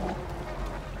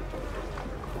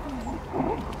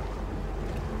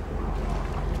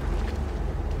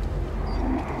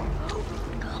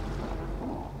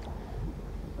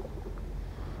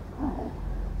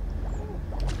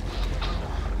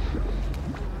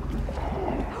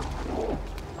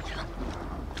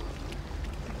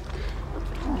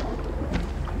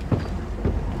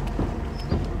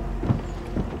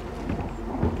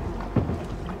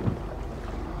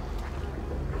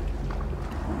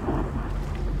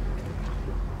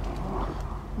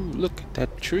 Look at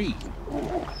that tree.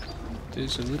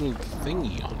 There's a little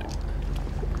thingy on it.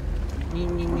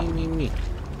 Me.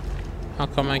 How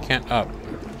come I can't up?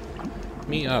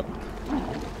 Me up.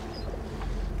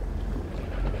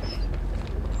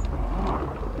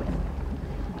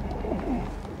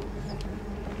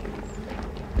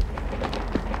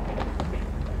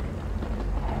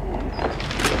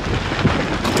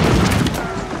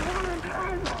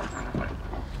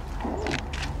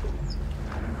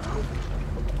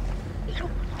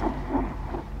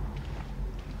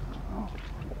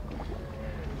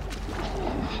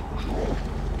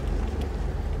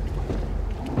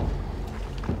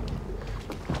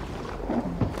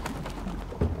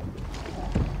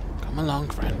 Come along,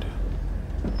 friend.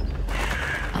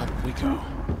 Up we go.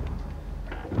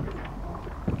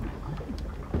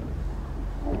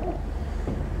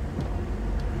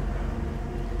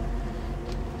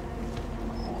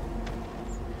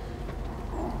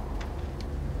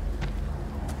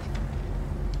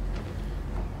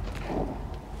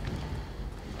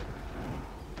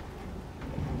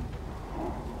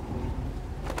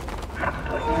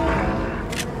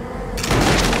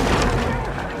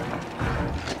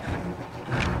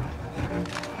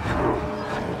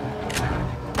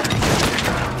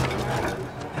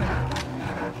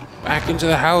 Back into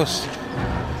the house.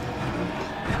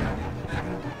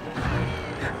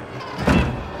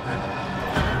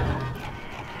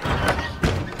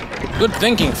 Good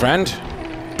thinking, friend.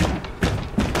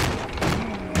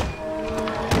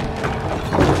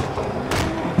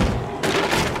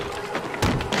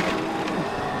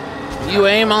 You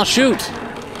aim, I'll shoot.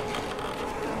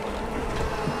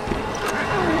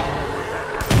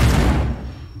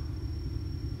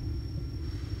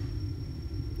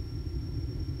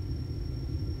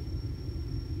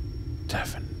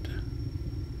 Deafened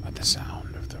by the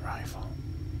sound of the rifle,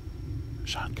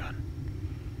 shotgun,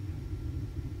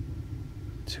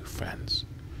 two friends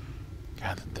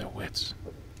gathered their wits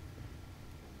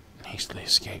and hastily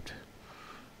escaped,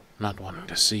 not wanting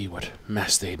to see what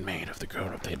mess they'd made of the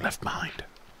girl they'd left behind.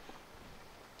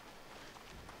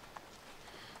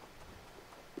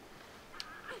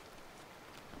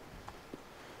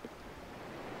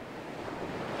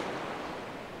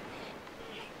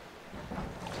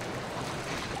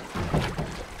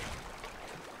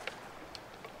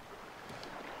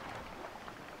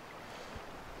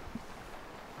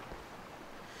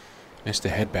 Mr.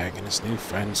 Headbag and his new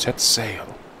friend set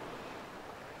sail,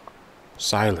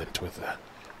 silent with the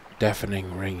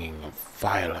deafening ringing of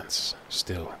violence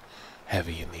still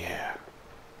heavy in the air.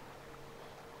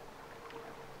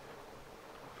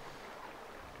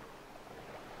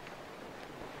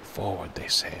 Forward they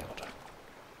sailed,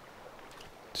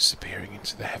 disappearing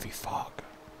into the heavy fog.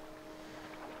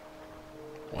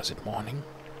 Was it morning?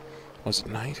 Was it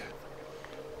night?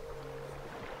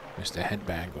 Mr.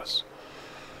 Headbag was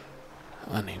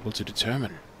unable to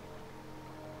determine.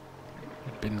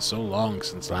 It had been so long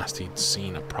since last he'd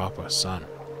seen a proper sun.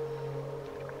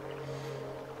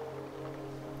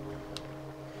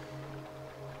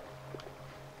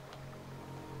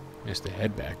 Mr.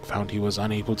 Headbag found he was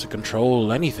unable to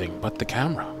control anything but the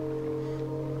camera.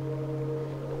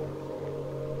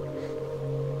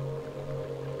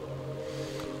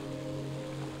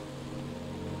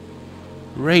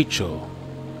 Rachel,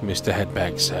 Mr.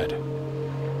 Headbag said,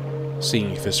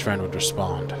 seeing if his friend would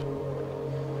respond.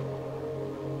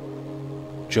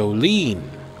 Jolene,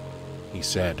 he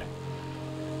said,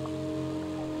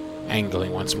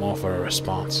 angling once more for a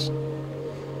response.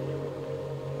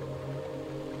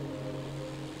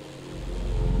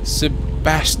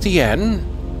 Sebastian,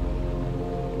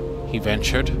 he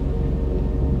ventured.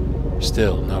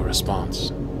 Still no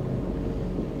response.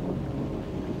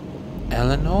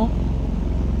 Eleanor?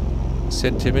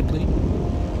 Said timidly.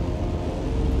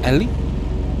 Ellie?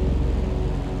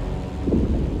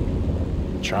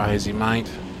 Try as he might,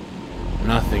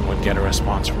 nothing would get a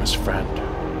response from his friend.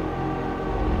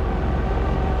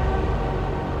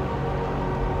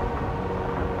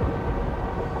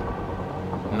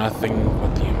 Nothing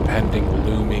but the impending,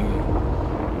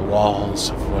 looming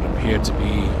walls of what appeared to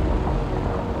be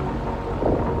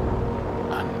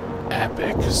an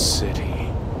epic city.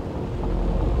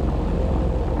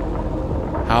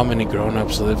 How many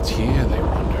grown-ups lived here, they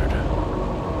wondered.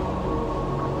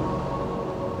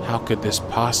 How could this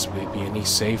possibly be any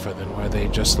safer than where they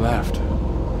just left?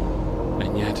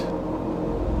 And yet,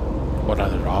 what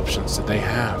other options did they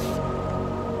have?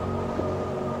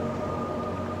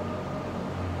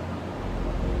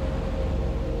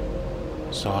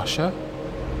 Sasha?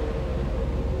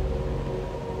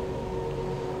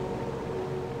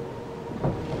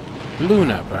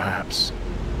 Luna, perhaps.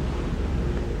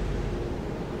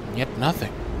 And yet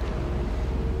nothing.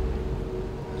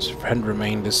 His friend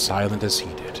remained as silent as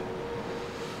he did.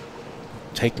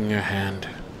 Taking her hand,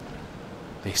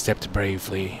 they stepped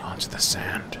bravely onto the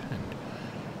sand and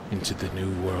into the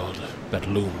new world that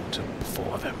loomed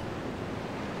before them.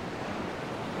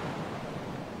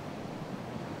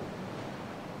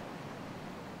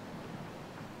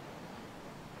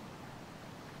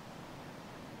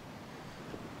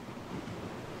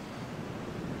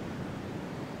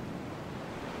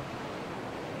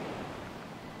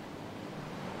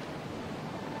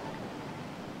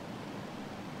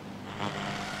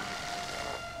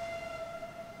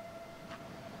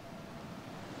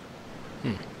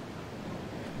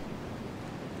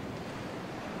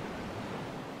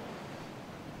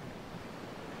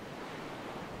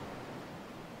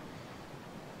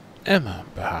 Emma,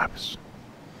 perhaps.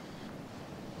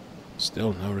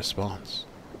 Still no response.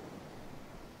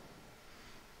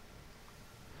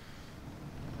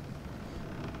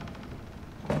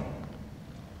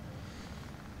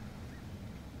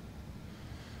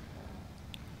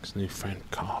 His new friend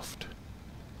coughed.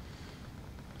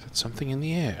 Is it something in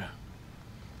the air?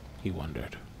 He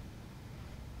wondered.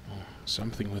 Or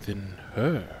something within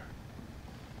her?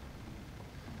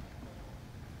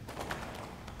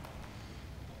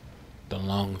 The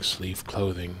long-sleeve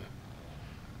clothing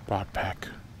brought back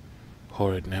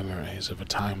horrid memories of a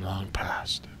time long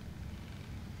past.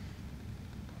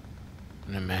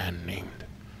 And a man named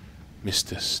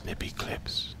Mr. Snippy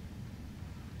Clips.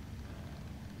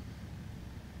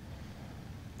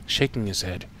 Shaking his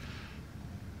head,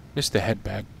 Mr.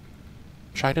 Headbag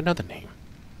tried another name.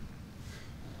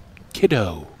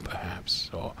 Kiddo, perhaps,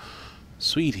 or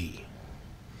Sweetie.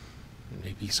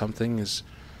 Maybe something as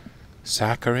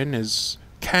saccharine as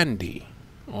candy,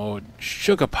 or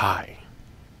sugar pie.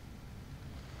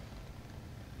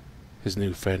 His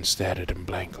new friend stared at him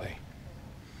blankly.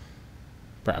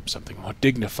 Perhaps something more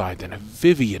dignified than a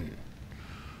Vivian,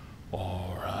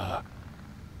 or a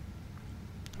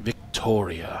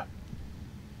Victoria.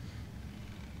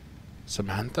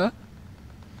 Samantha?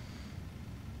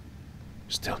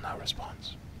 Still no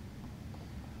response.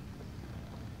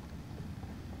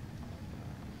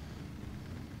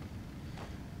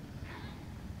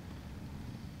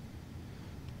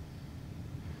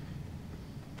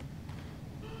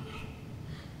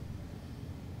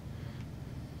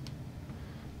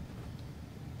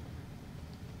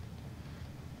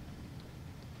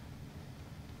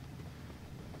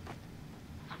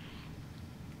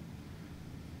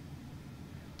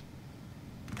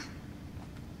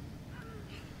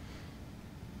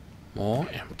 More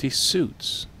empty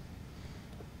suits.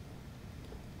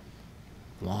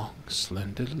 Long,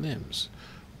 slender limbs.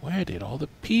 Where did all the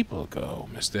people go?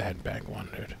 Mr. Headbag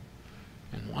wondered.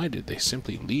 And why did they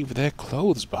simply leave their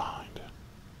clothes behind?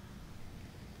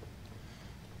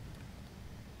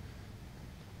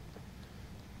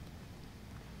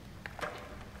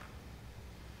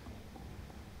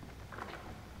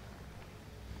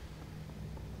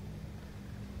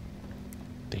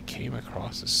 They came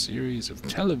across a series of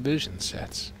television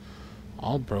sets,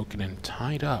 all broken and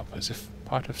tied up as if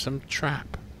part of some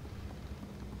trap.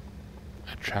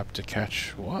 A trap to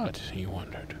catch what, he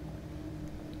wondered.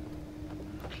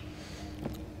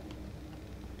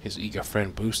 His eager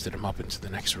friend boosted him up into the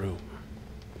next room.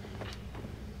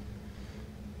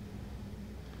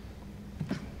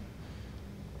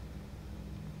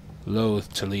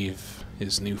 Loath to leave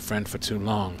his new friend for too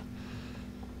long,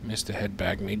 Mr.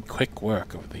 Headbag made quick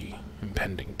work of the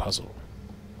impending puzzle.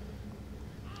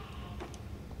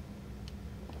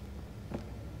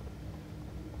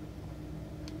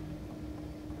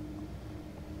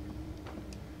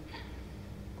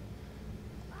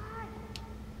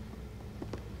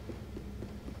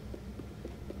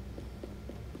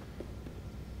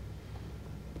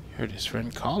 He heard his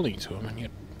friend calling to him and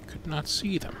yet could not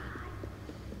see them.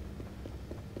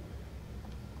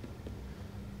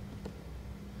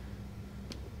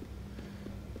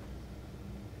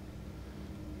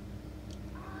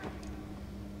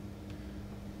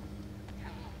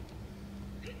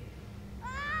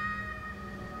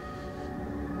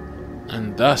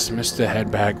 And thus Mr.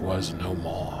 Headbag was no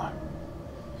more.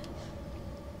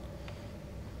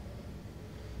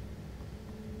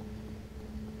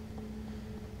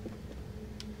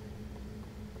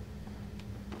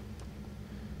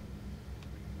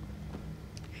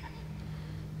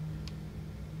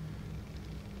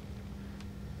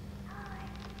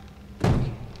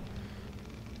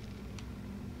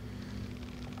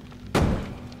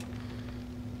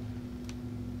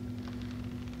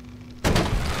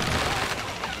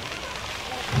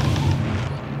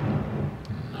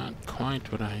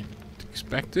 Quite what I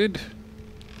expected,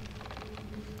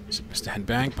 said Mr.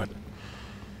 Headbag, but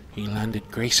he landed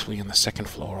gracefully on the second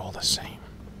floor all the same.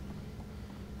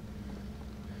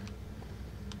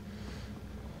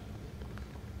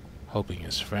 Hoping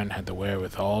his friend had the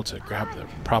wherewithal to grab the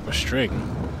proper string,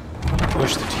 he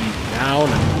pushed the TV down,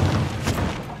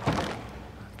 and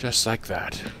just like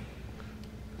that,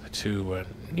 the two were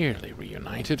nearly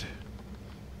reunited.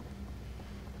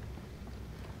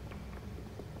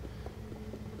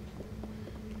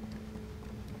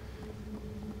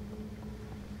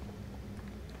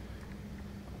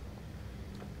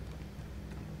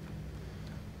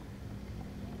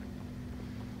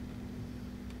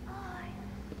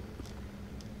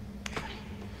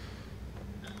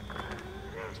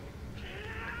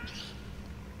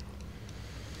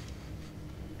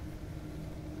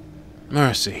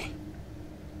 Mercy,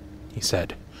 he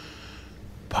said.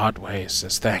 Part ways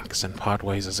as thanks and part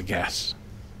ways as a guess.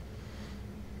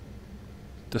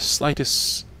 The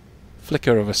slightest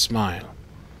flicker of a smile,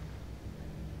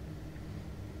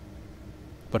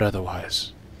 but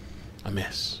otherwise a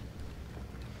miss.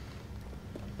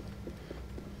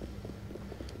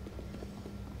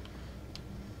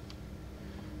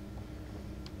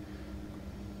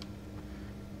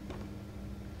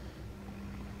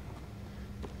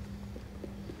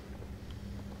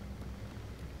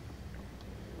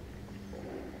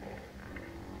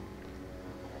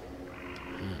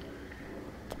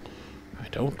 I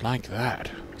don't like that,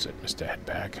 said Mr.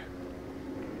 Headbag.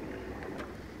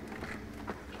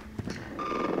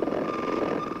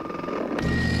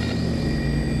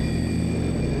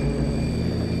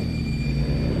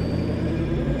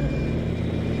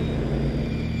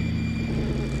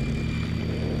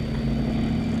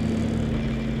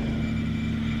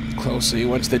 so he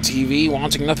went to the TV,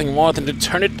 wanting nothing more than to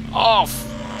turn it off.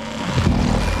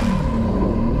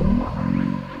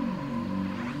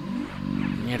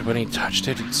 And yet when he touched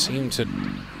it, it seemed to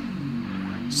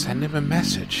send him a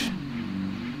message.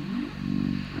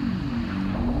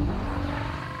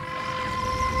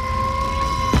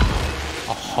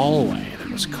 A hallway that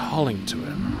was calling to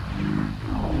him.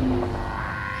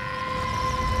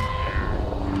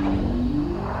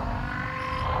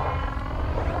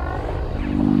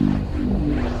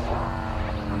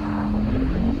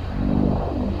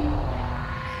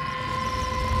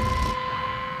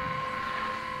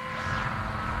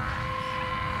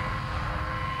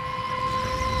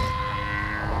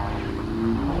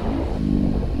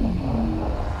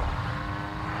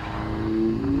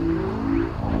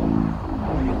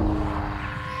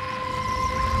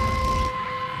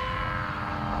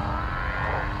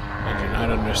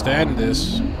 Understand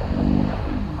this.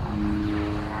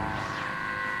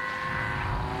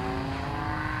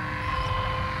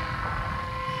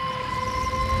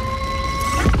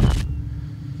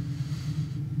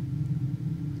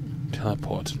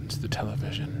 Teleported into the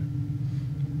television.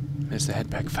 Mr.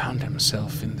 Headback found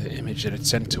himself in the image that it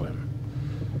sent to him.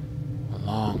 A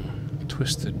long,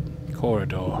 twisted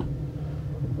corridor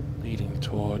leading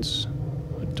towards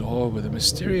a door with a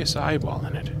mysterious eyeball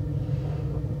in it.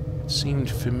 Seemed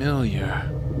familiar.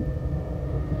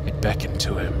 It beckoned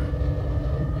to him,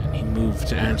 and he moved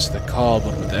to answer the call,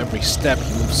 but with every step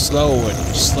he moved slower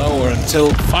and slower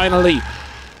until finally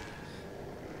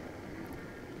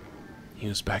he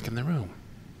was back in the room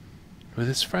with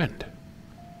his friend.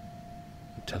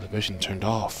 The television turned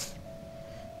off,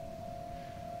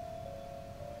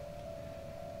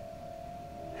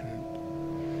 and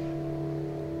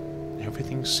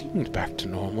everything seemed back to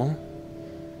normal.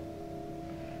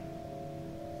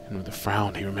 And with a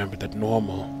frown, he remembered that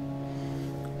normal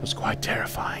was quite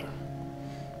terrifying.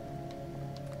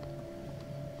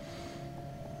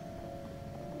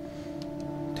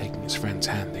 Taking his friend's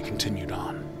hand, they continued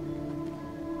on.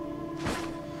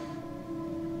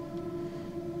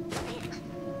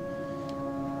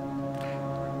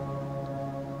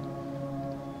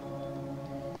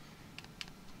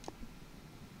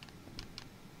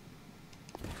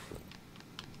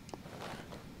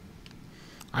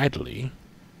 Idly,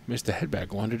 Mr.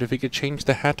 Headback wondered if he could change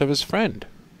the hat of his friend,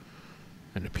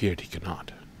 and it appeared he could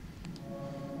not.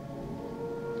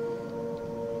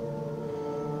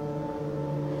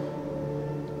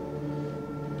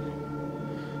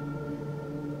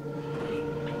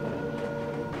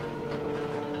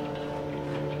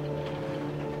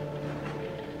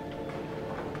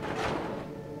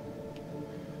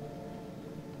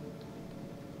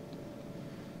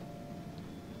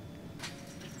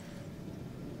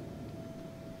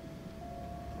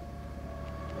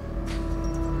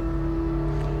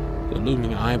 The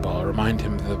looming eyeball reminded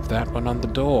him of that one on the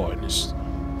door in his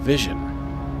vision.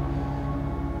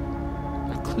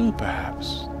 A clue,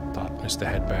 perhaps, thought Mr.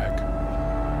 Headback.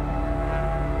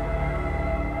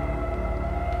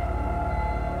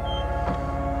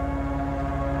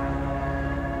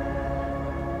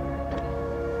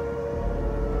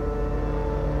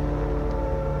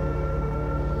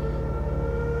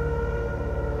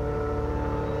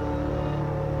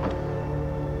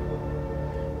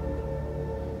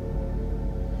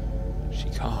 She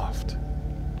coughed.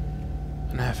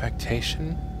 An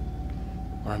affectation,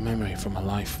 or a memory from a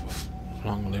life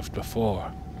long lived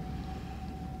before?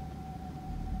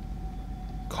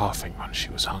 Coughing when she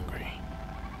was hungry.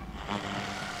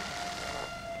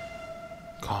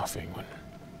 Coughing when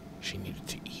she needed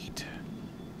to eat.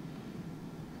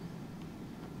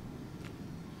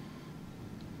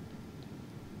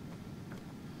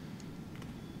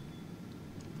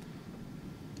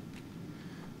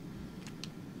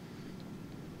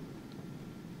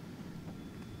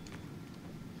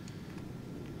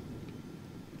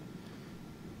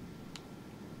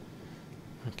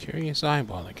 A curious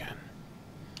eyeball again.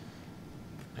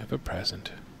 Ever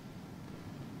present.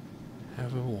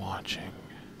 Ever watching.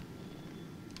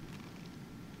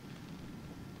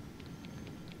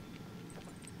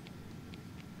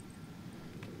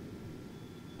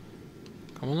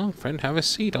 Come along, friend, have a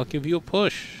seat. I'll give you a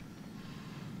push.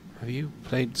 Have you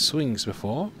played swings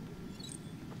before?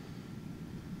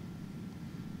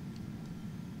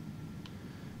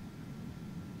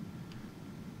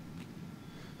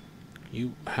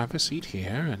 You have a seat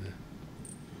here, and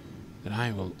then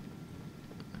I will...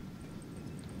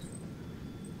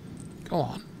 Go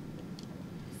on.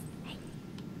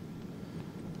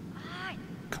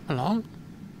 Come along.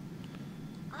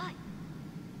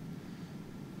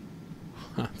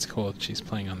 It's cool. She's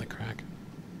playing on the crack.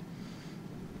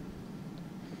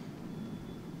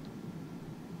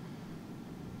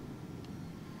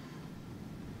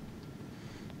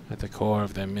 At the core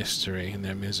of their mystery and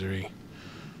their misery,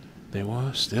 they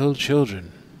were still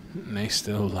children, and they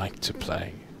still liked to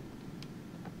play.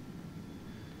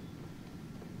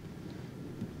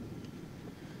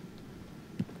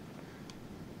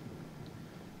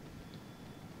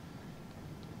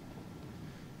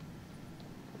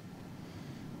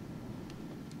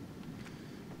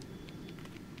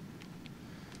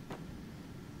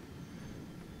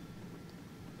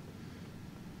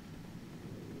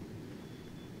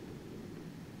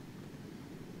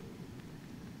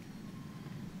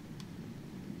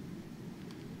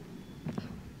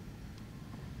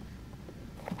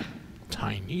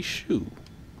 Tiny shoe.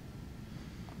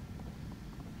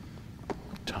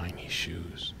 Tiny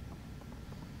shoes.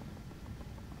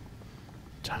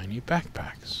 Tiny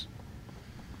backpacks.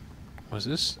 Was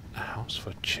this a house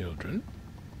for children?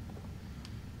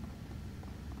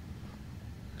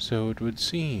 So it would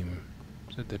seem,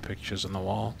 said the pictures on the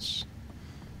walls.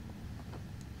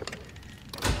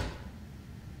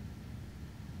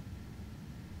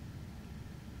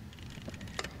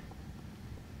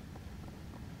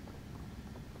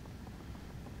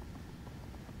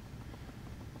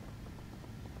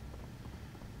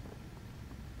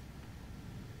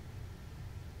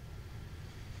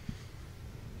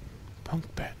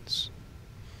 Bunk beds.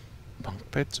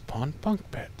 Bunk beds upon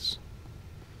bunk beds.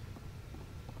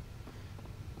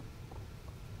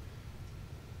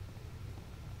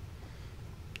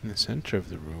 In the center of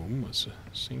the room was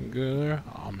a singular,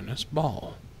 ominous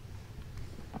ball.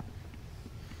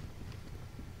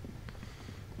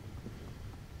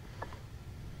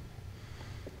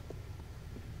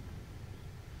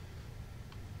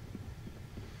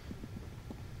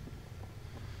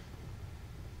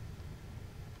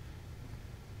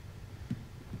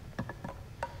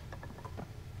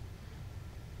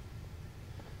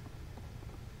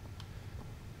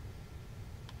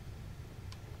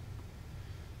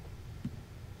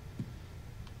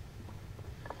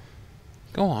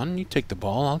 Go on, you take the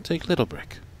ball, I'll take Little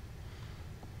Brick.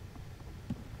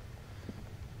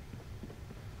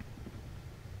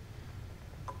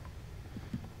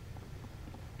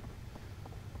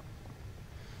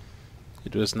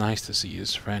 It was nice to see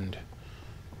his friend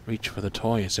reach for the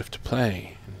toy as if to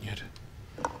play, and yet,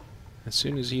 as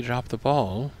soon as he dropped the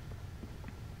ball,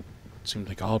 it seemed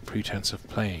like all pretense of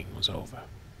playing was over.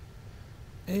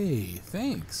 Hey,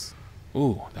 thanks.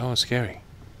 Ooh, that was scary.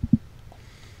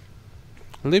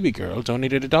 Libby Girl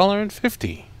donated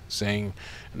 $1.50, saying,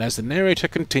 and as the narrator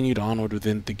continued onward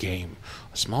within the game,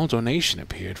 a small donation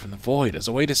appeared from the void as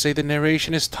a way to say the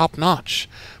narration is top-notch.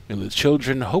 May the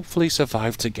children hopefully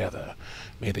survive together.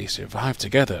 May they survive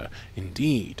together,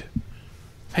 indeed.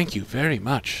 Thank you very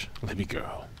much, Libby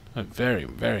Girl. A very,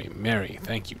 very merry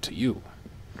thank you to you.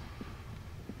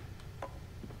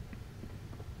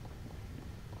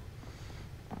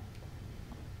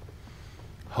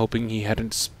 Hoping he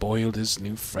hadn't spoiled his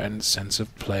new friend's sense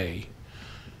of play,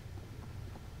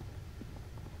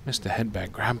 Mr.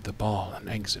 Headbag grabbed the ball and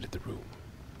exited the room.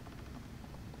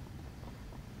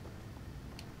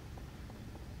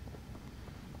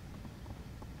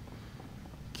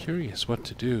 Curious what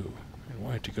to do and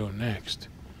where to go next.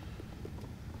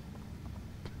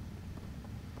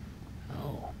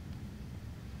 Oh.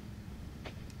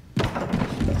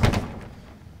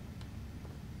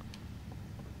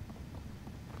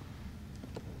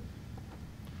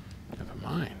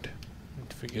 Mind.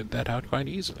 I figured that out quite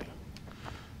easily.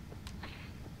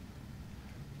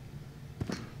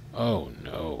 Oh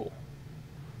no.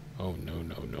 Oh no,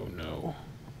 no, no, no.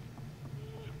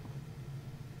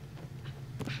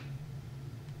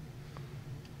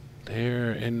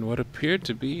 They're in what appeared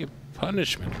to be a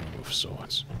punishment room of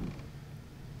sorts.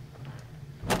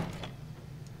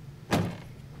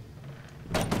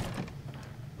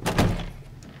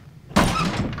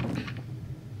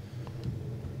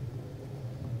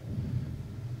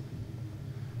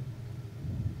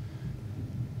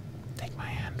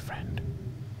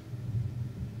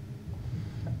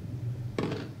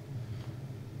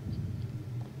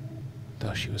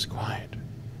 Though she was quiet,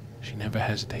 she never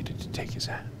hesitated to take his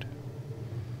hand.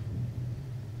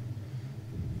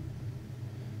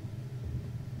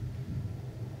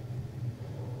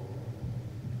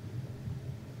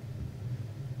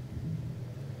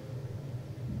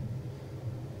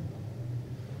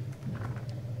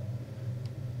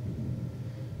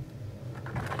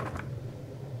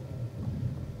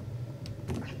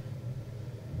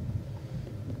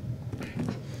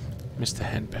 Mr.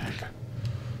 Headbag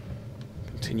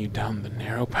continued down the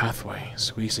narrow pathway,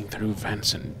 squeezing through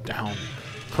vents and down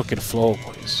crooked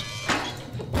floorways.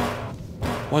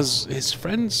 Was his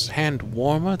friend's hand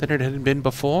warmer than it had been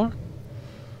before?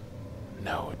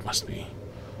 No, it must be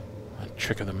a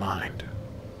trick of the mind.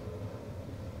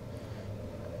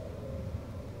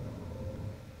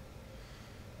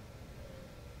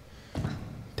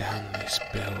 Down they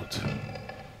spilled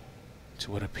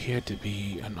to what appeared to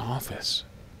be an office.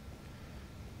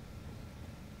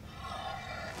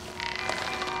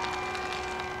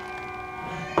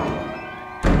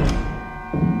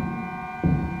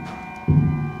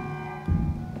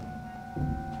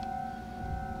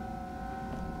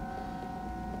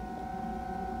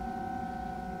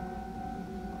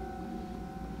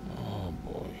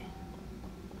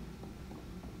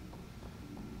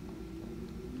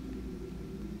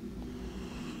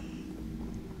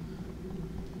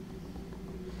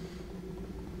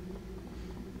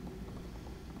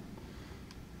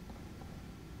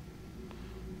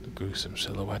 The gruesome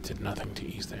silhouette did nothing to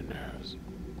ease their nerves.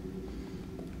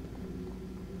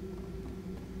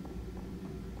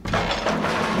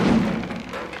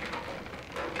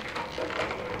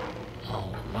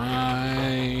 Oh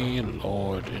my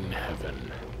Lord in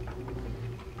heaven.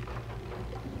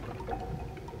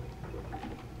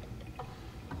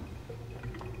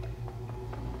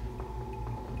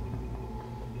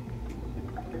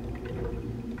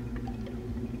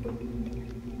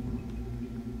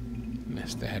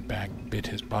 The headbag bit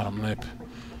his bottom lip,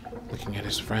 looking at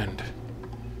his friend.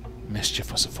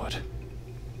 Mischief was afoot.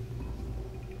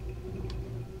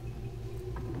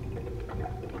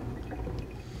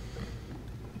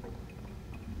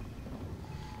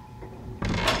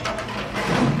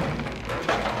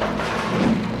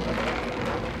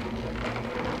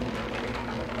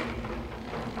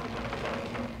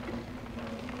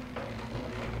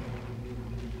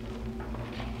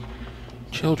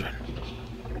 Children.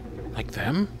 Like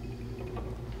them?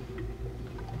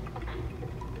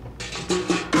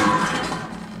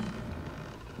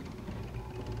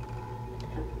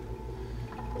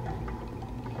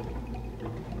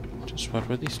 Just what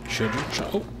were these children?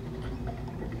 Oh!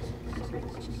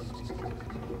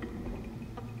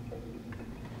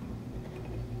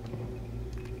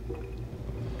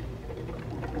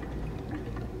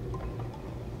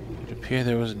 It appeared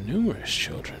there was numerous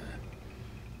children.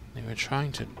 They were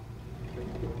trying to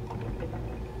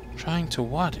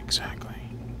what exactly?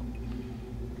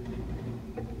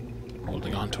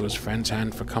 Holding on to his friend's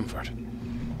hand for comfort,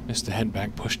 Mr.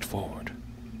 Headbag pushed forward.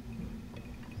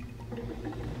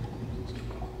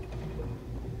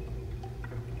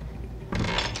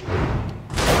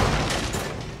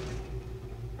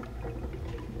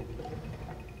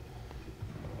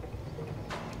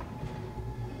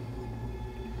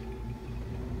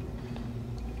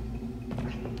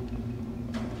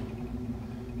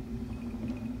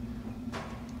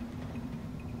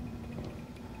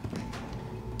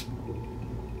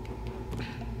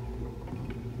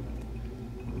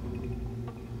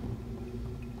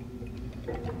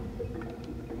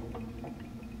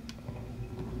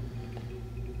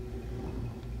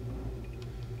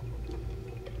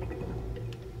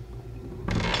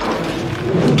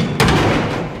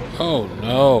 Oh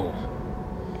no!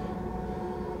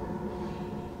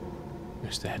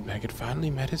 Mr. Headbag had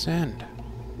finally met his end.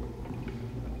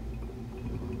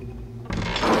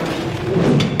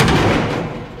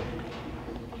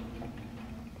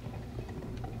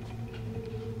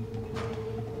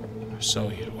 Or so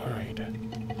he had worried.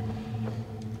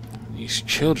 These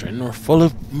children were full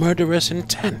of murderous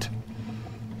intent.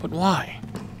 But why?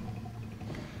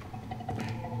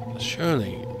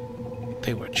 Surely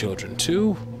they were children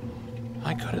too.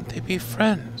 Why couldn't they be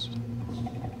friends?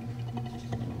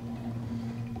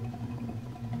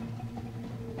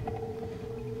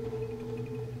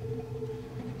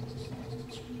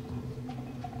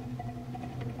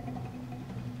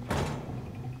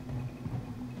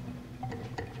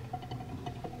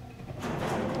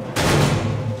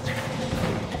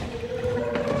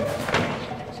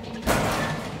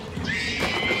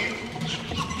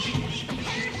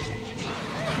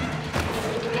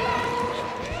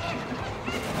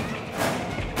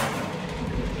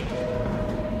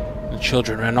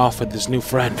 Children ran off with his new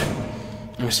friend.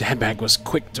 Mr. Headbag was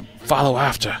quick to follow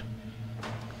after,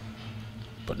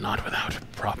 but not without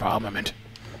proper armament.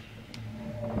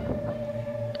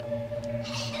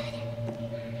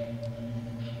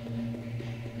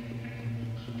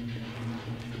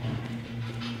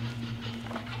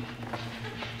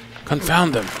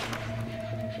 Confound them!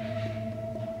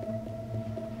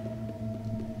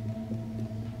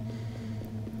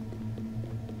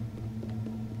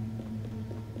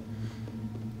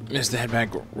 Mr.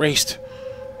 Headbag raced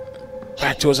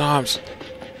back to his arms.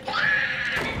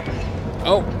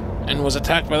 Oh, and was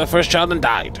attacked by the first child and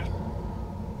died.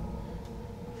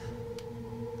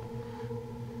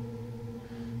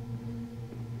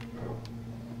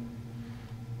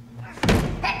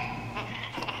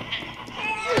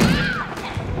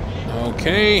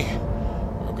 Okay,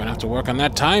 we're gonna have to work on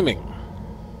that timing.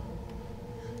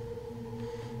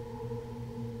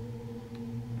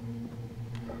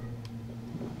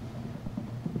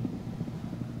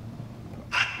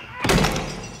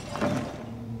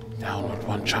 Downward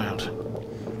one child.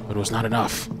 But it was not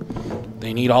enough.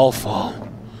 They need all fall.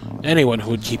 Anyone who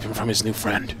would keep him from his new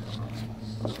friend.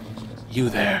 You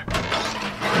there.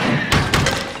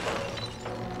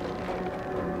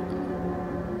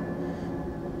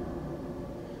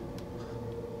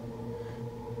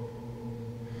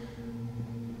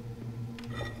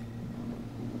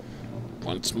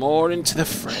 Once more into the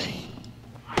fray.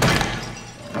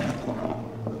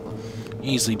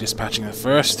 Easily dispatching the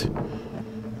first.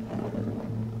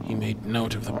 He made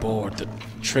note of the board that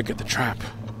triggered the trap.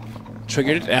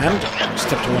 Triggered it and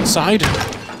stepped to one side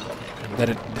and let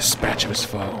it dispatch of his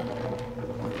foe.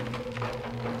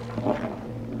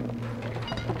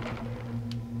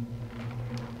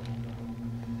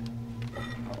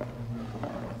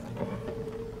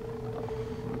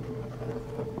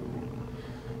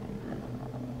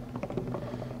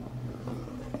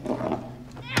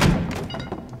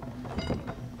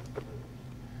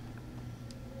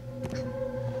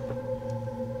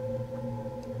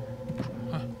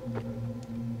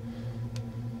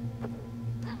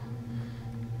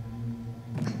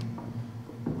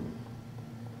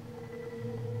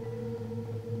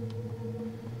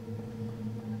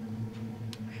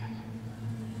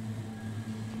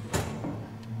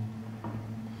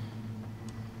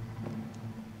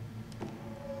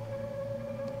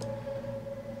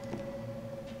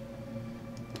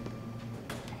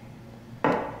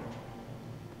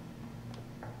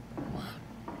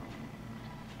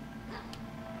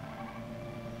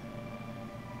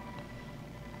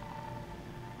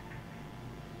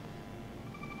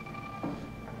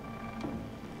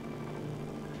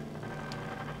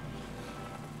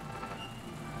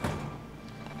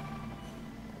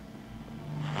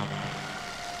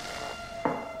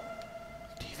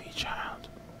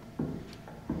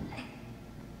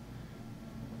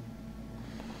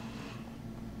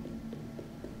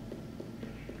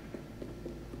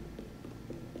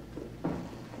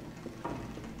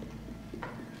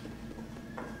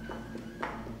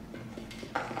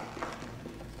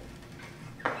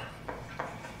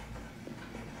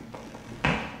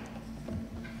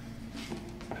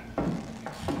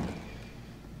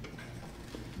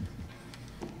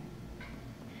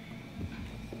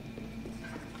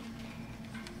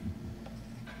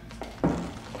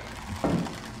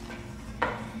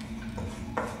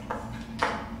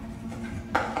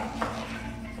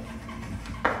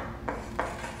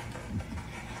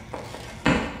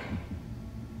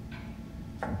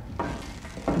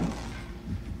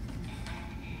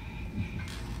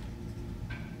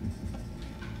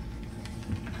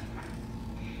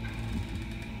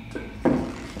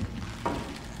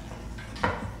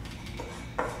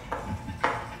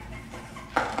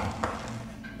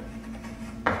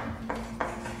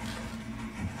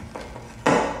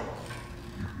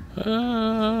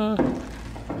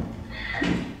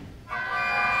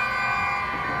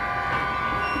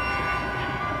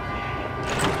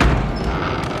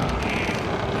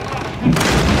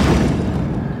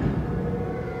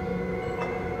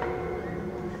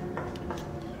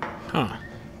 Huh.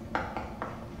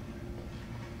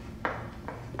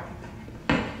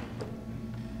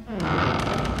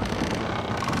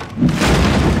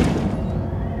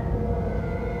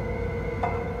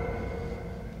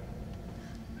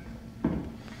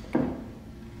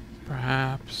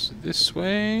 Perhaps this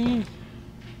way?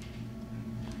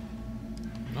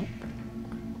 Nope.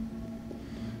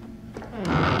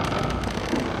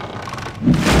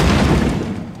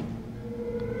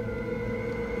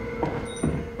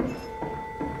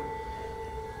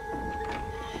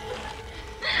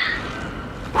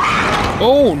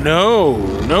 Oh, no!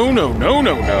 No, no, no,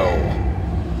 no,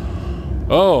 no!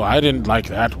 Oh, I didn't like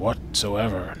that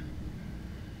whatsoever.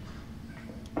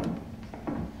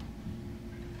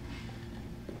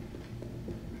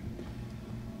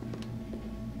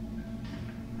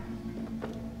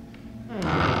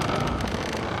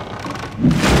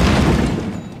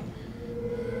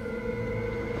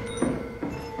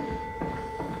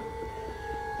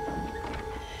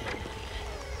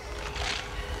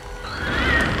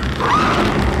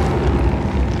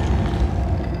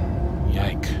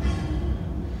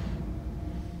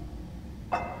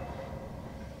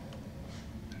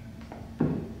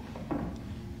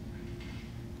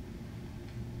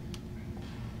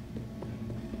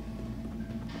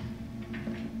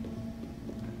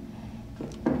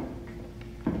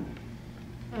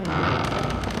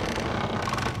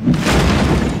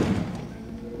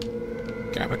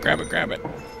 Grab it, grab it, grab it.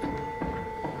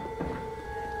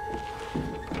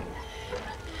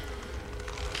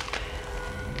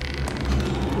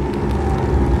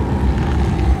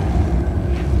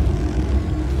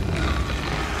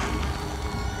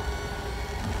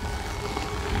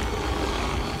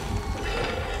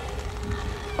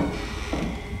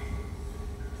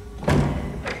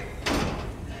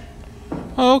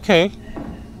 Oh, okay.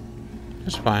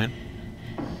 It's fine.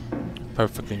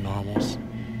 Perfectly normal.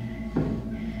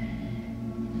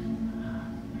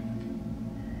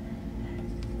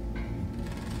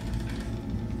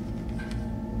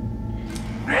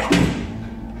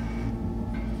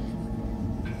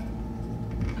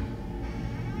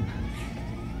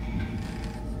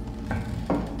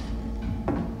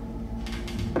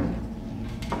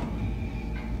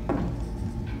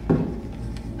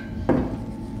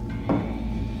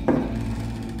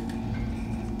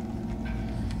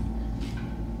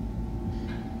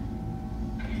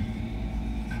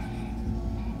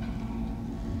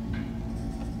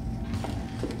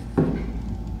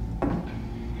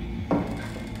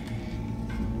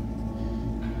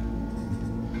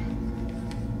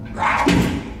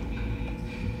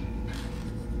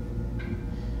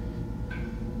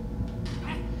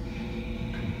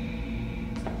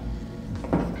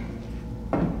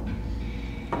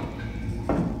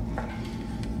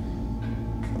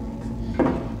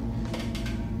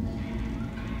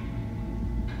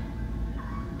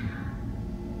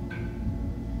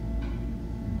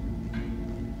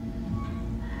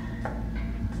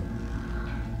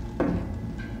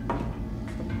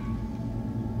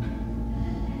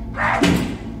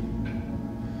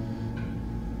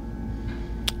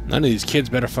 None of these kids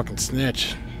better fucking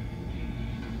snitch.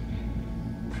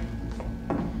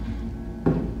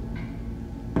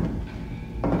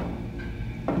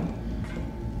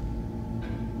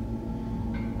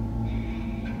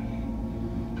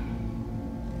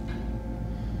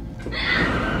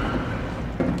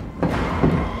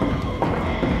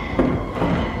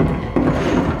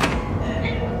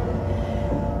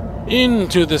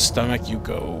 Into the stomach you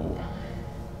go.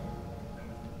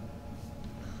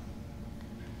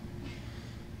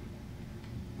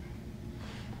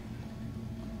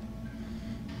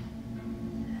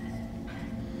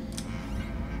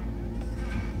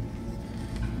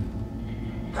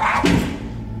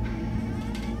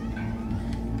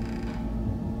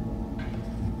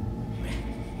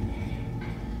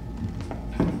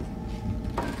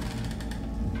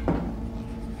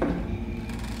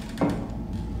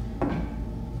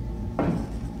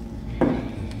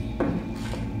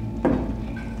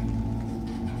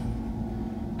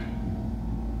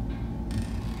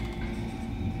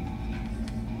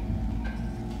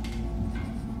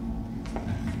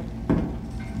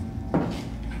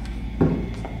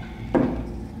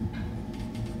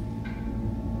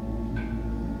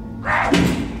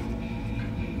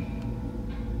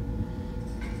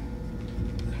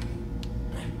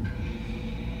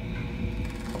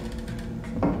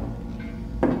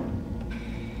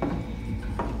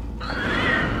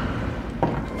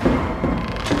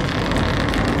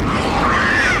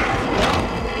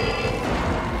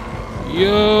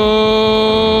 Yo!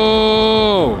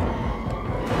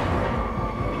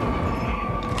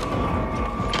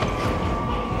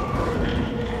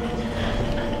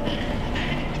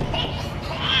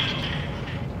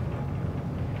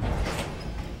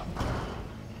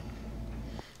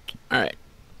 Alright.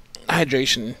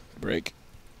 Hydration break.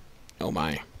 Oh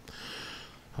my. That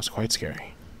was quite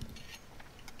scary.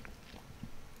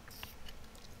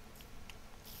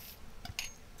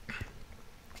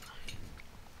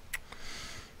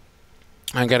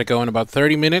 I gotta go in about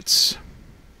 30 minutes,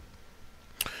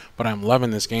 but I'm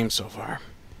loving this game so far.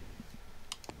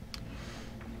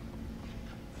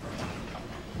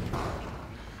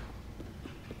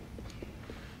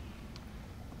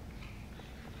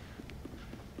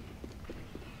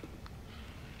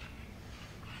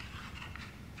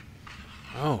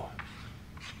 Oh.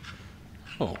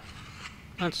 Oh.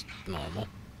 That's normal.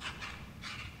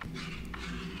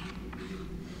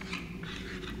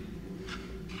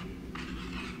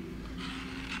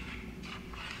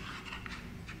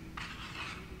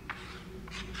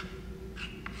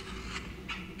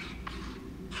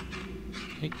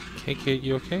 Hey kid,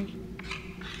 you okay?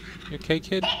 You okay,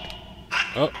 kid?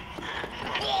 Oh.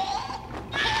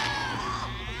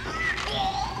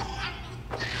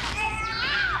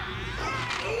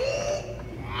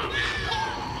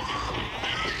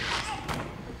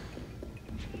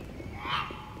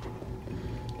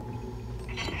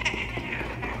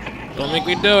 Don't make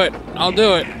me do it. I'll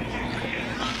do it.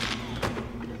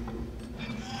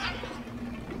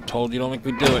 Told you don't make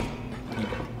me do it.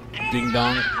 Ding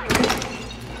dong.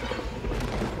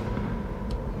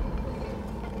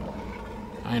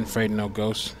 I ain't afraid of no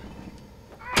ghosts.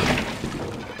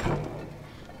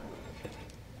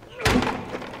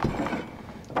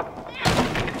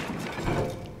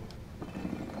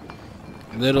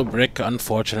 Little Brick,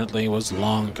 unfortunately, was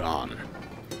long gone.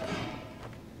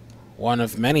 One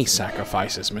of many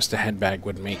sacrifices Mr. Headbag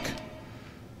would make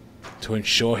to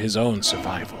ensure his own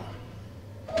survival.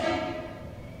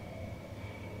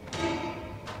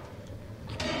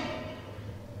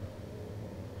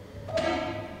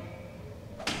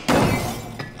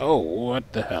 Oh,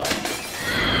 what the hell?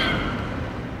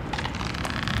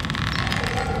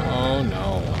 Oh,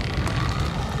 no.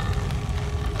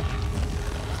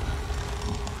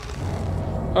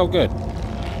 Oh, good.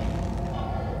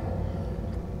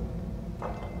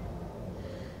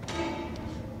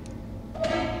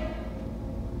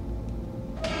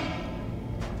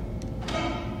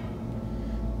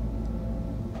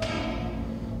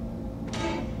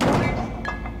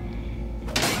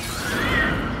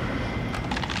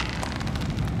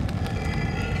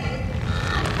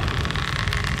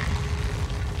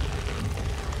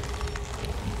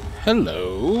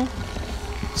 Hello,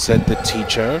 said the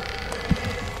teacher,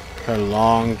 her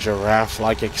long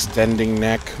giraffe-like extending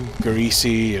neck,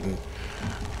 greasy and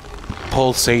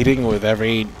pulsating with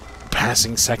every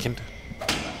passing second.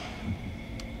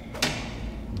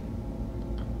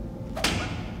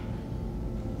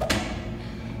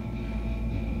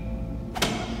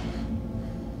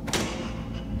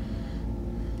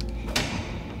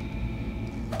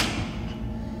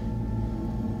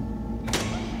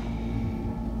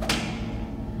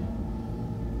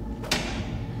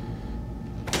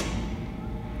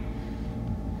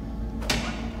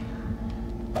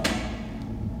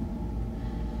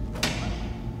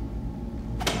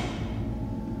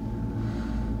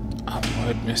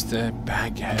 Mr.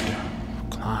 Baghead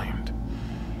climbed,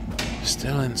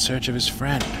 still in search of his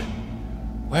friend.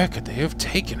 Where could they have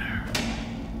taken her?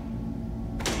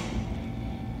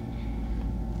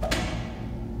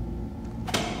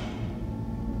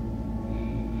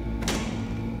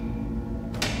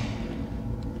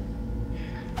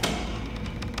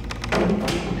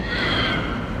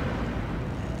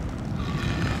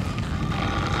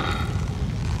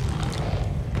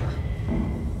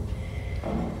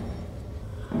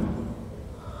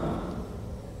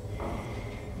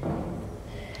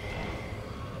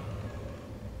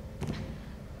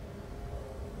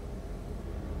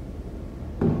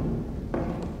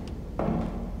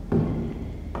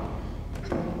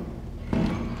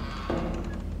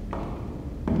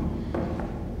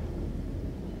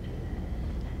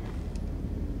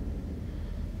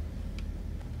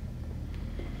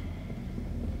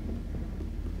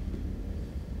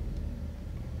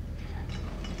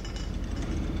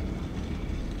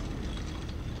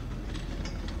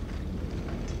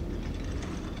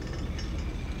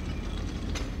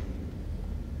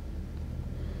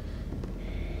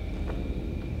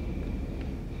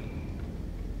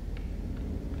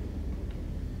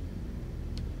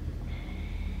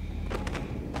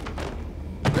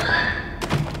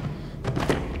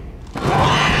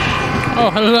 Oh,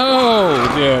 hello,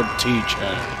 dear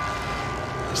teacher,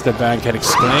 Mr. Baghead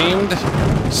exclaimed,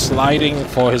 sliding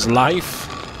for his life.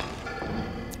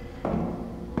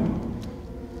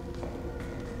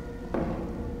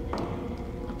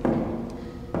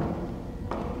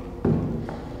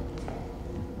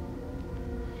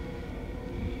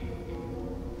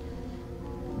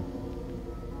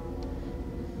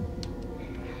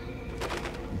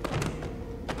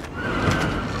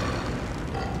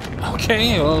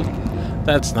 Okay, well,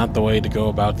 that's not the way to go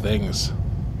about things.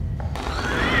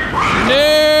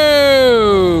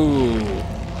 No!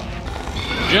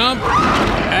 Jump,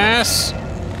 ass.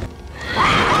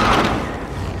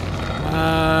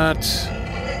 What?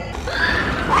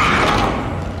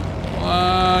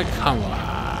 What? Come on.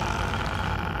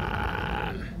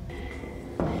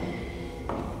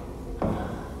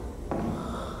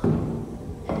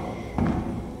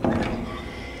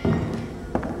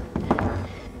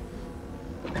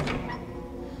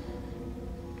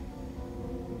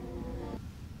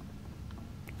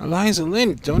 Eliza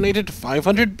Lynn donated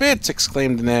 500 bits,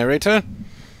 exclaimed the narrator.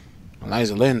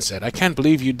 Eliza Lynn said, I can't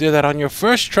believe you did that on your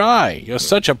first try. You're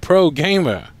such a pro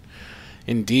gamer.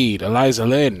 Indeed, Eliza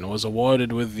Lynn was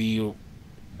awarded with the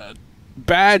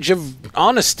Badge of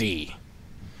Honesty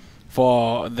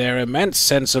for their immense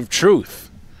sense of truth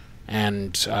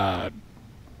and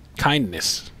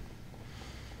kindness.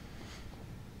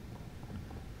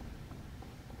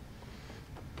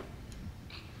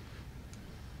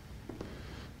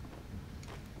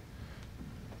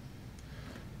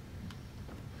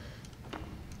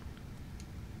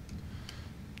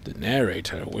 The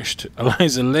narrator wished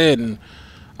Eliza Lynn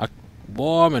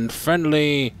warm and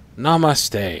friendly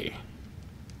namaste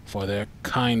for their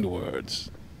kind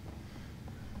words.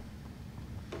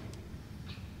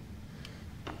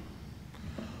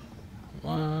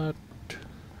 What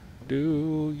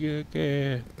do you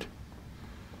get?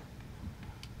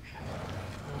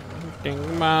 Think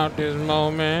about this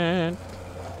moment.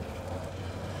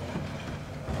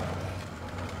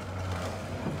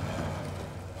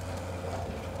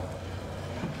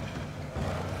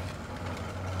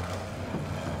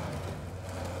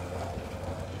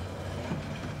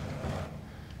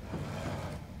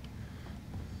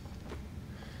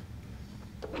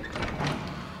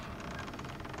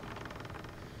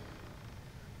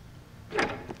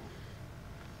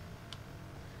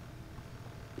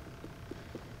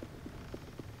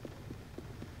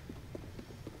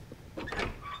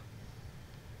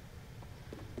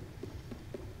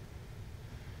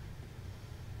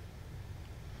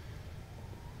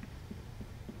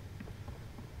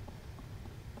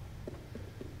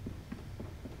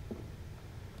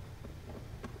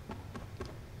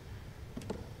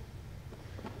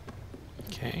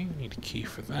 Okay, need a key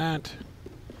for that.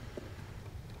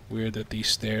 Weird that these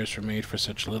stairs were made for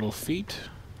such little feet,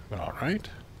 but alright.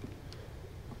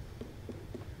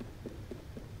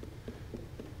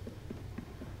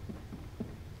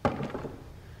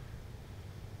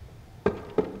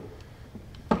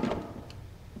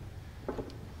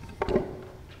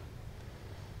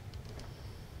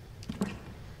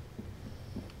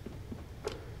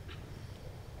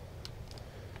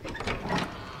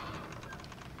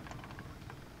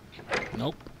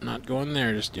 Nope, not going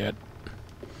there just yet.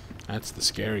 That's the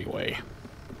scary way.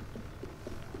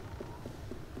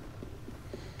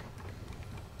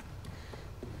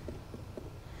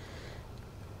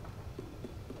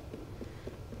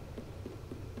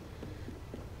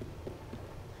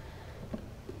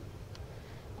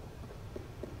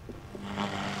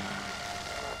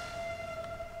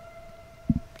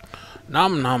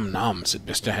 Nom nom nom, said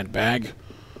Mr. Headbag,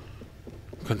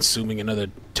 consuming another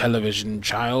television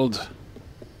child.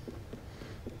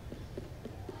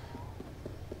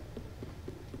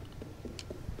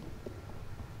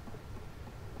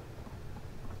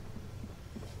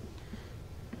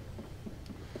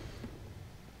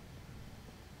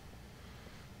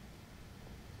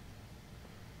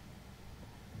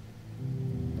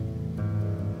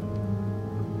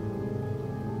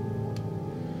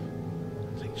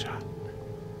 Slingshot.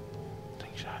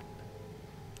 Slingshot.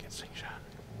 Get slingshot.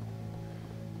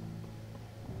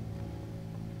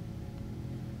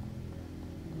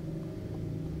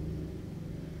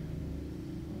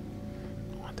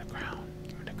 On the ground.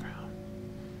 Give me the ground.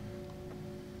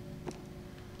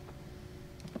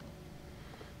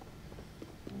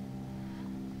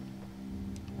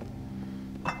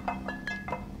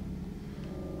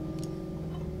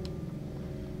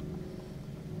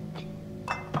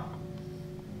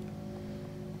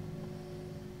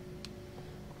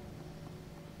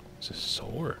 It's a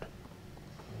sword.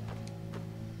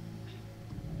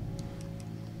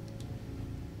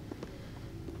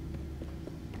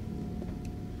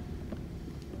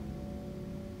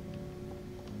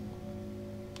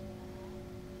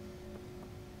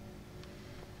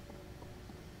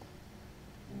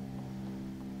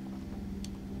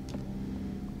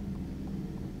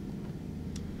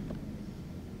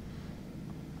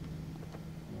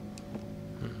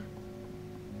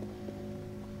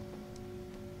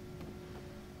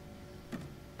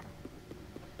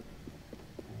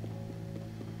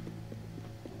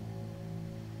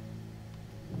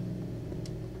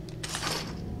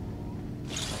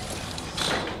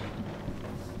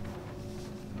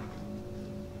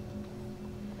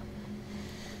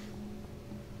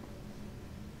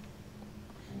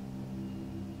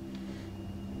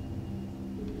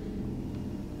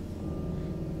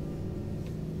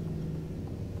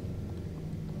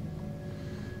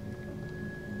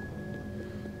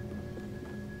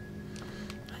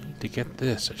 To get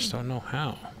this, I just don't know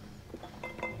how.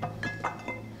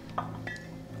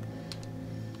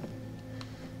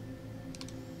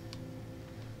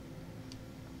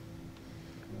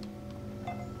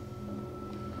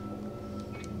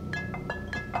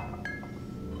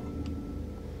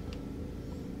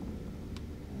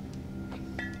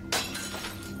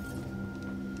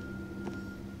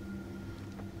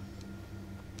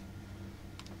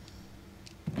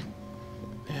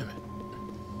 Damn it.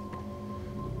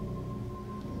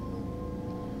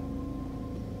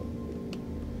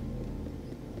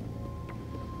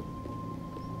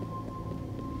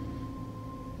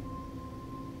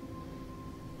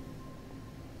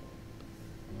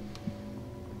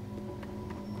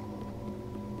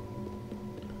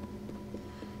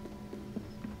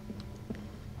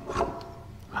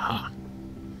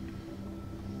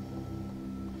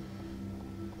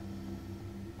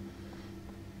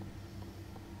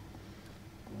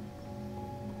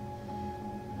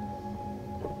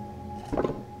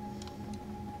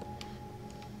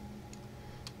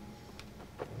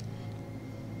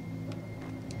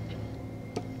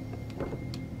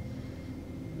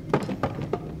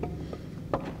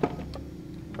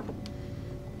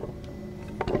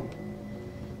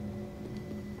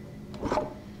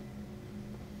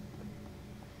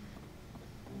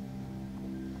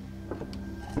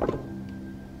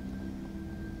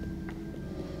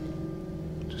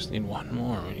 Just need one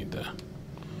more. We need the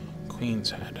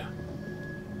Queen's head.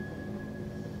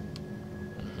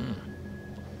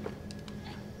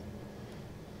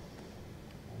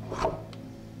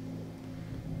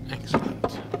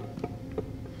 Excellent.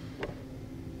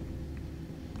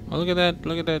 Oh, look at that,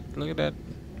 look at that, look at that.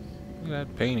 Look at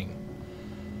that painting.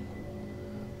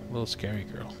 Little scary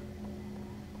girl.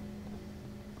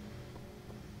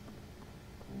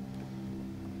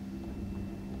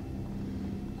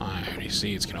 I already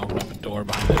see it's gonna open up a door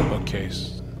behind that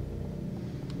bookcase.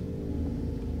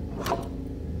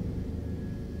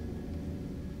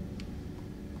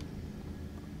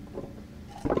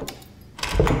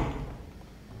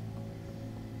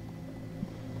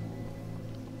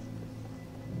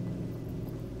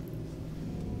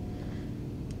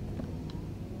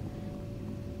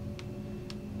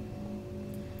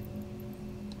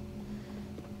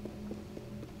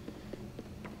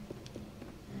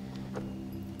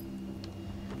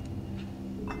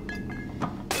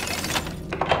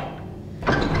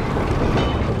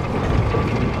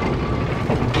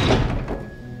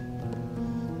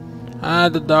 Ah,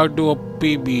 the dog do a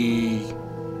pee-pee.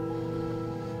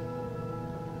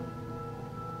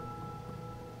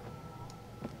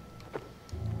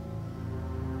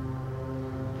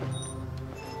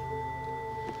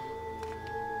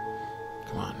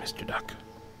 Come on, Mr. Duck.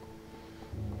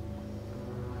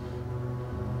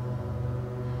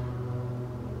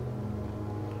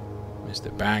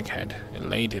 Mr. Baghead,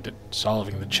 elated at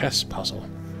solving the chess puzzle,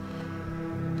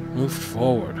 moved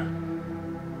forward,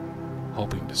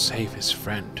 hoping to save his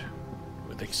friend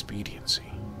with expediency.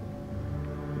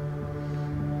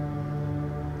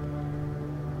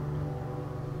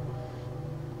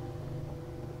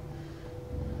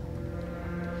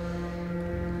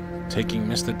 Taking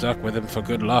Mr. Duck with him for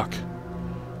good luck,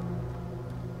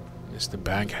 Mr.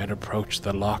 Baghead approached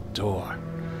the locked door,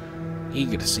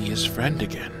 eager to see his friend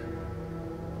again,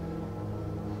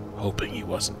 hoping he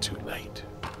wasn't too late.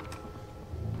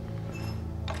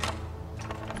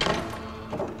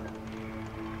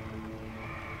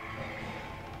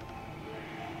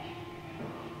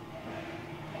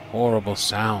 Horrible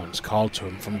sounds called to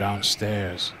him from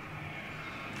downstairs.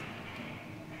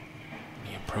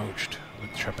 He approached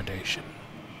with trepidation.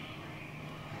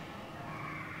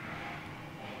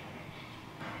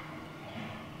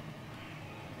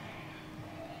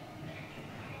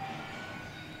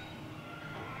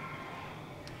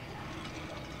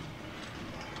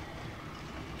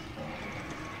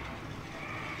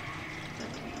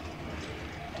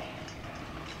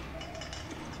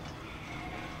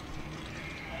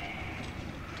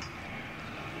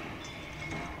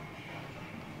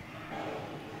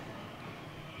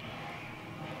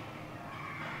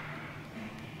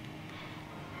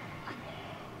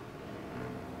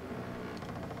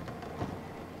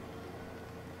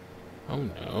 Oh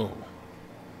no.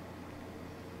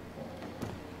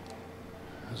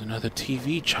 There's another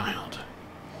TV child.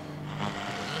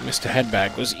 Mr.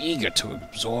 Headbag was eager to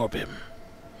absorb him.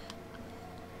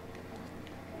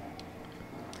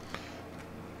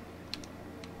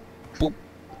 Boop.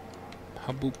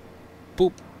 Ha boop.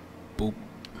 Boop. Boop.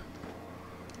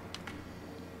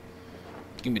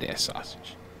 Give me that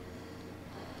sausage,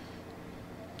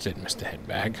 said Mr.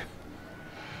 Headbag.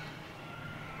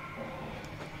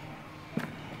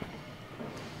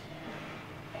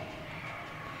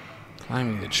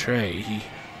 Climbing the tray, he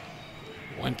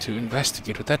went to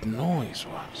investigate what that noise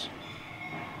was.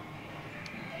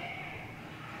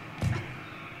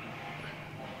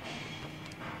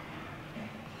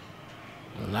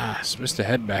 Alas, Mr.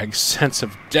 Headbag's sense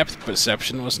of depth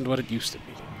perception wasn't what it used to be.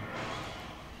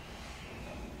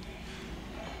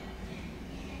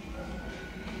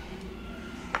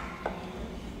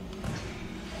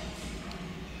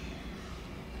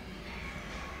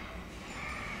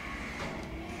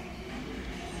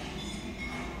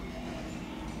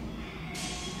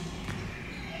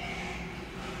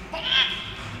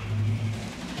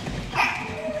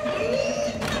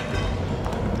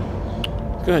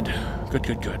 Good. Good,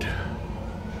 good, good.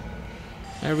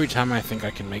 Every time I think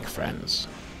I can make friends,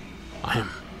 I am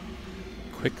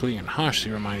quickly and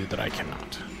harshly reminded that I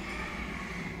cannot.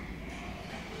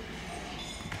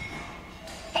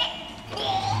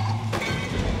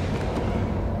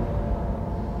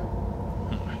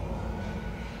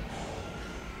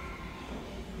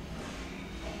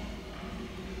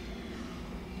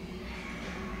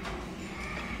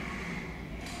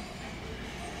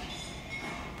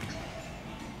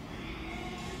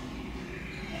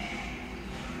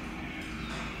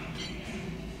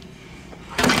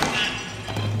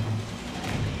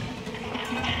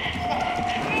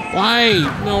 Why?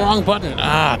 No, wrong button.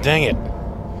 Ah, dang it.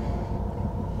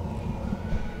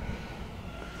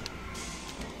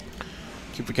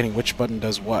 Keep forgetting which button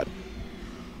does what.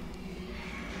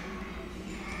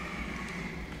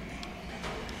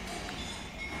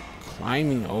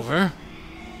 Climbing over.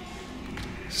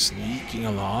 Sneaking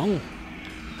along.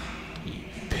 He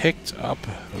picked up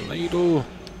the ladle.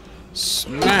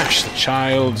 Smashed the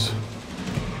child.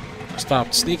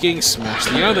 Stopped sneaking.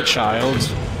 Smashed the other child.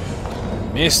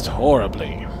 Missed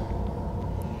horribly.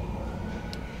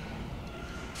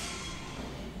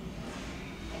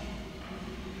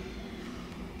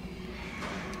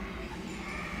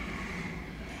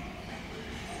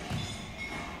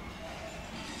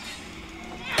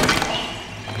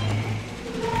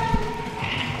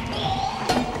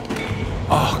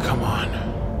 Oh, come on.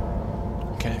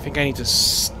 Okay, I think I need to...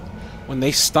 when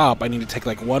they stop, I need to take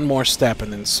like one more step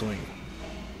and then swing.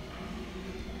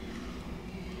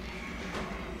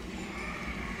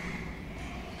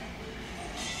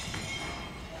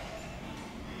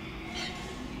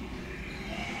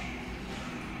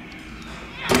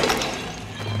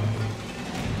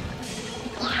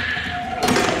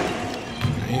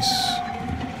 Nice.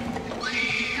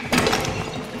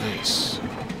 Nice.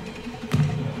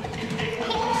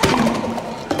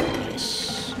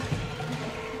 Nice.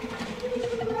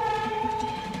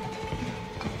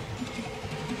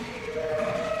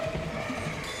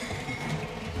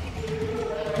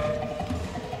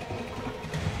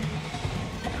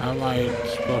 How am I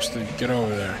supposed to get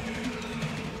over there?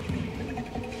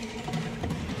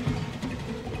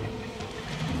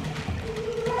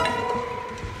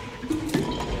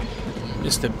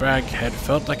 Mr. Braghead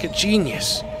felt like a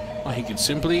genius. Why, he could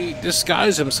simply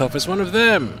disguise himself as one of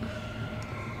them.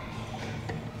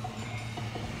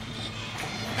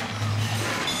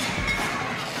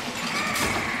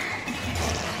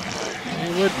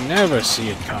 They would never see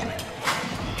it coming.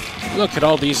 Look at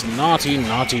all these naughty,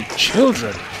 naughty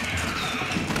children.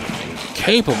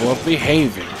 Incapable of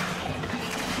behaving.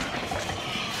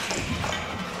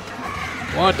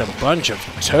 What a bunch of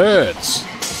turds,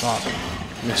 thought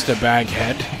Mr.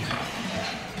 Baghead.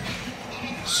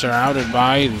 Surrounded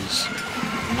by these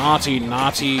naughty,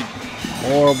 naughty,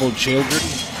 horrible children.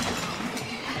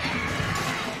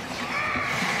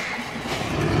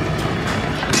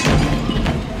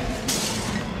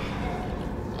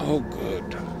 Oh,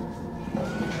 good.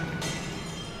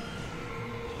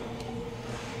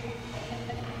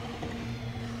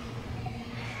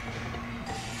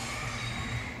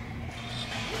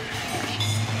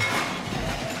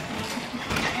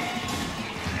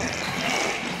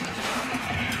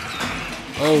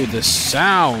 Oh, the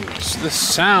sounds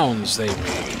they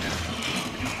made.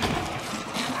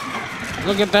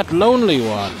 Look at that lonely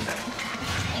one.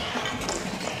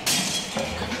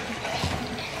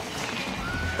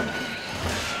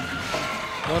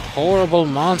 What horrible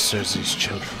monsters these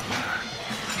children are.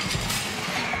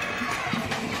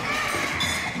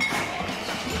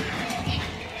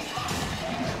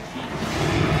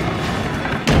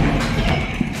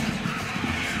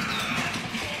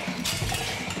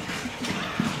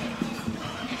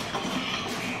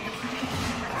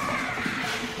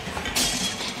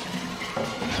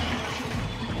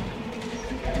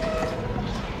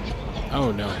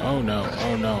 Oh no, oh no,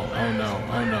 oh no, oh no,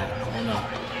 oh no, oh no.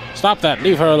 Stop that,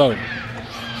 leave her alone.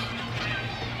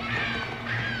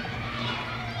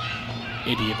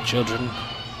 Idiot children.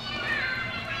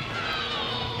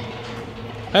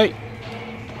 Hey!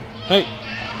 Hey!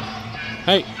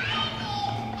 Hey!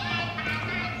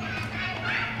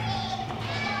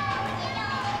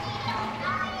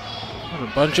 What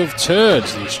a bunch of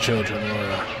turds these children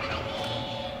were.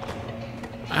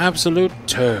 Absolute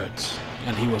turds.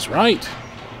 And he was right.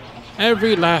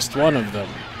 Every last one of them.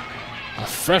 A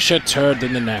fresher turd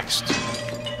than the next.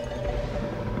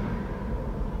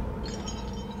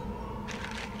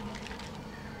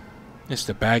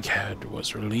 Mr. Baghead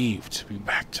was relieved to be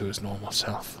back to his normal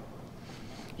self.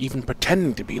 Even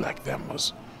pretending to be like them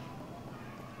was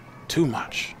too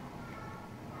much.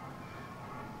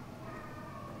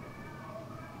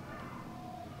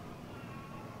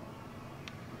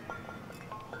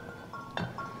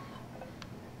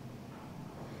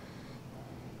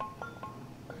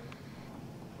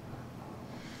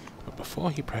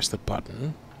 Before he pressed the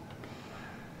button,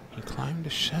 he climbed the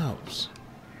shelves,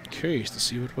 curious to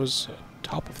see what was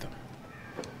top of them.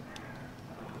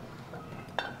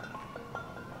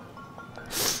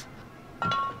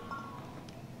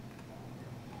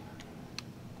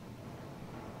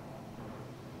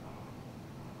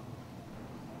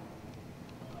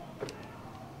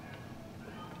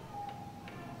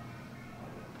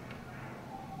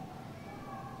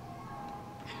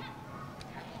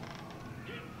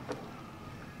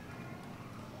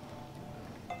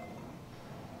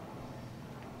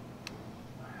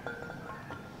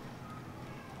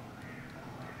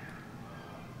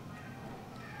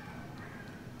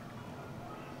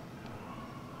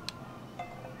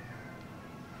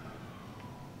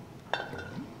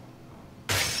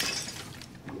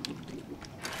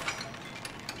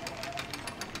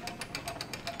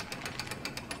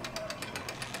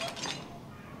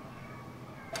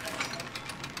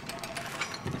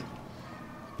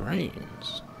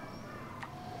 brains.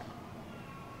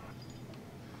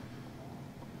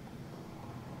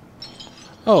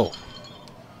 Oh,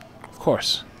 of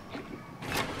course.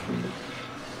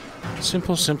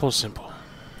 Simple, simple, simple.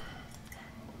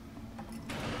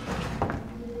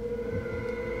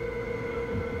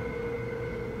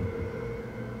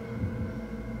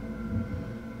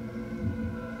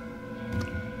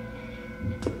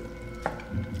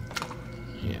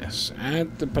 Yes,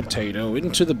 add the potato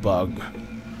into the bug.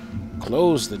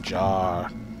 Close the jar.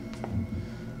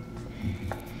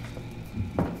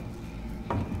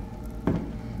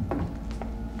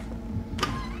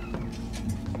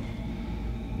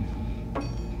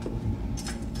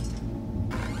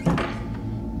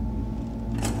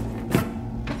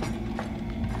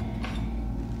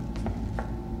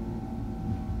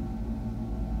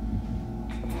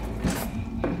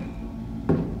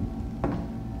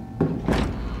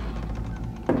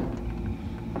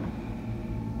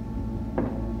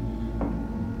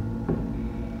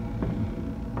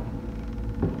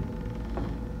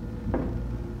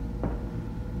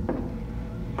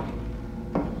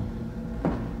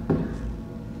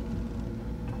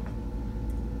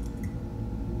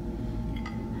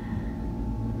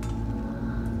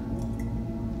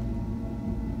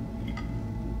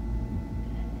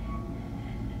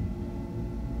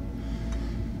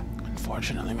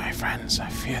 Unfortunately, my friends, I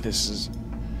fear this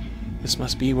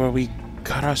must be where we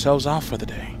cut ourselves off for the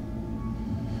day.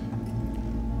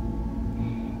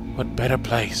 What better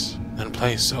place than a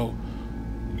place so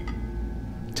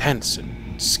tense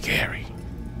and scary?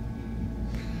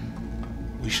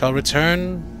 We shall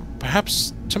return,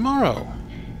 perhaps tomorrow,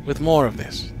 with more of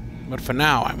this. But for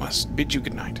now, I must bid you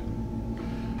good night.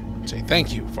 And say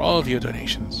thank you for all of your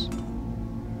donations,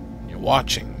 your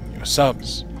watching, your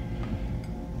subs,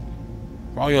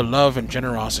 for all your love and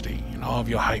generosity, and all of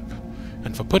your hype,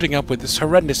 and for putting up with this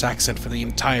horrendous accent for the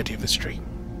entirety of the stream.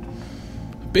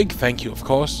 A big thank you, of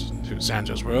course, to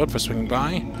Zanjo's World for swinging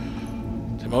by,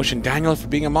 to Motion Daniel for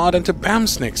being a mod, and to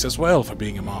Bamsnix as well for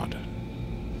being a mod.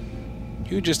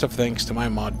 Hugest of thanks to my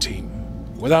mod team,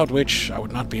 without which I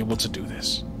would not be able to do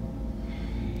this.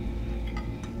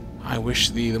 I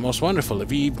wish thee the most wonderful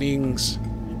of evenings,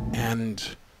 and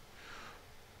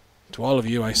to all of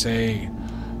you I say,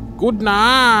 good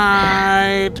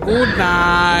night, good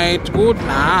night, good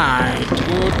night,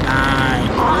 good night,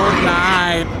 good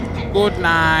night, good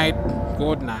night,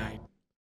 good night.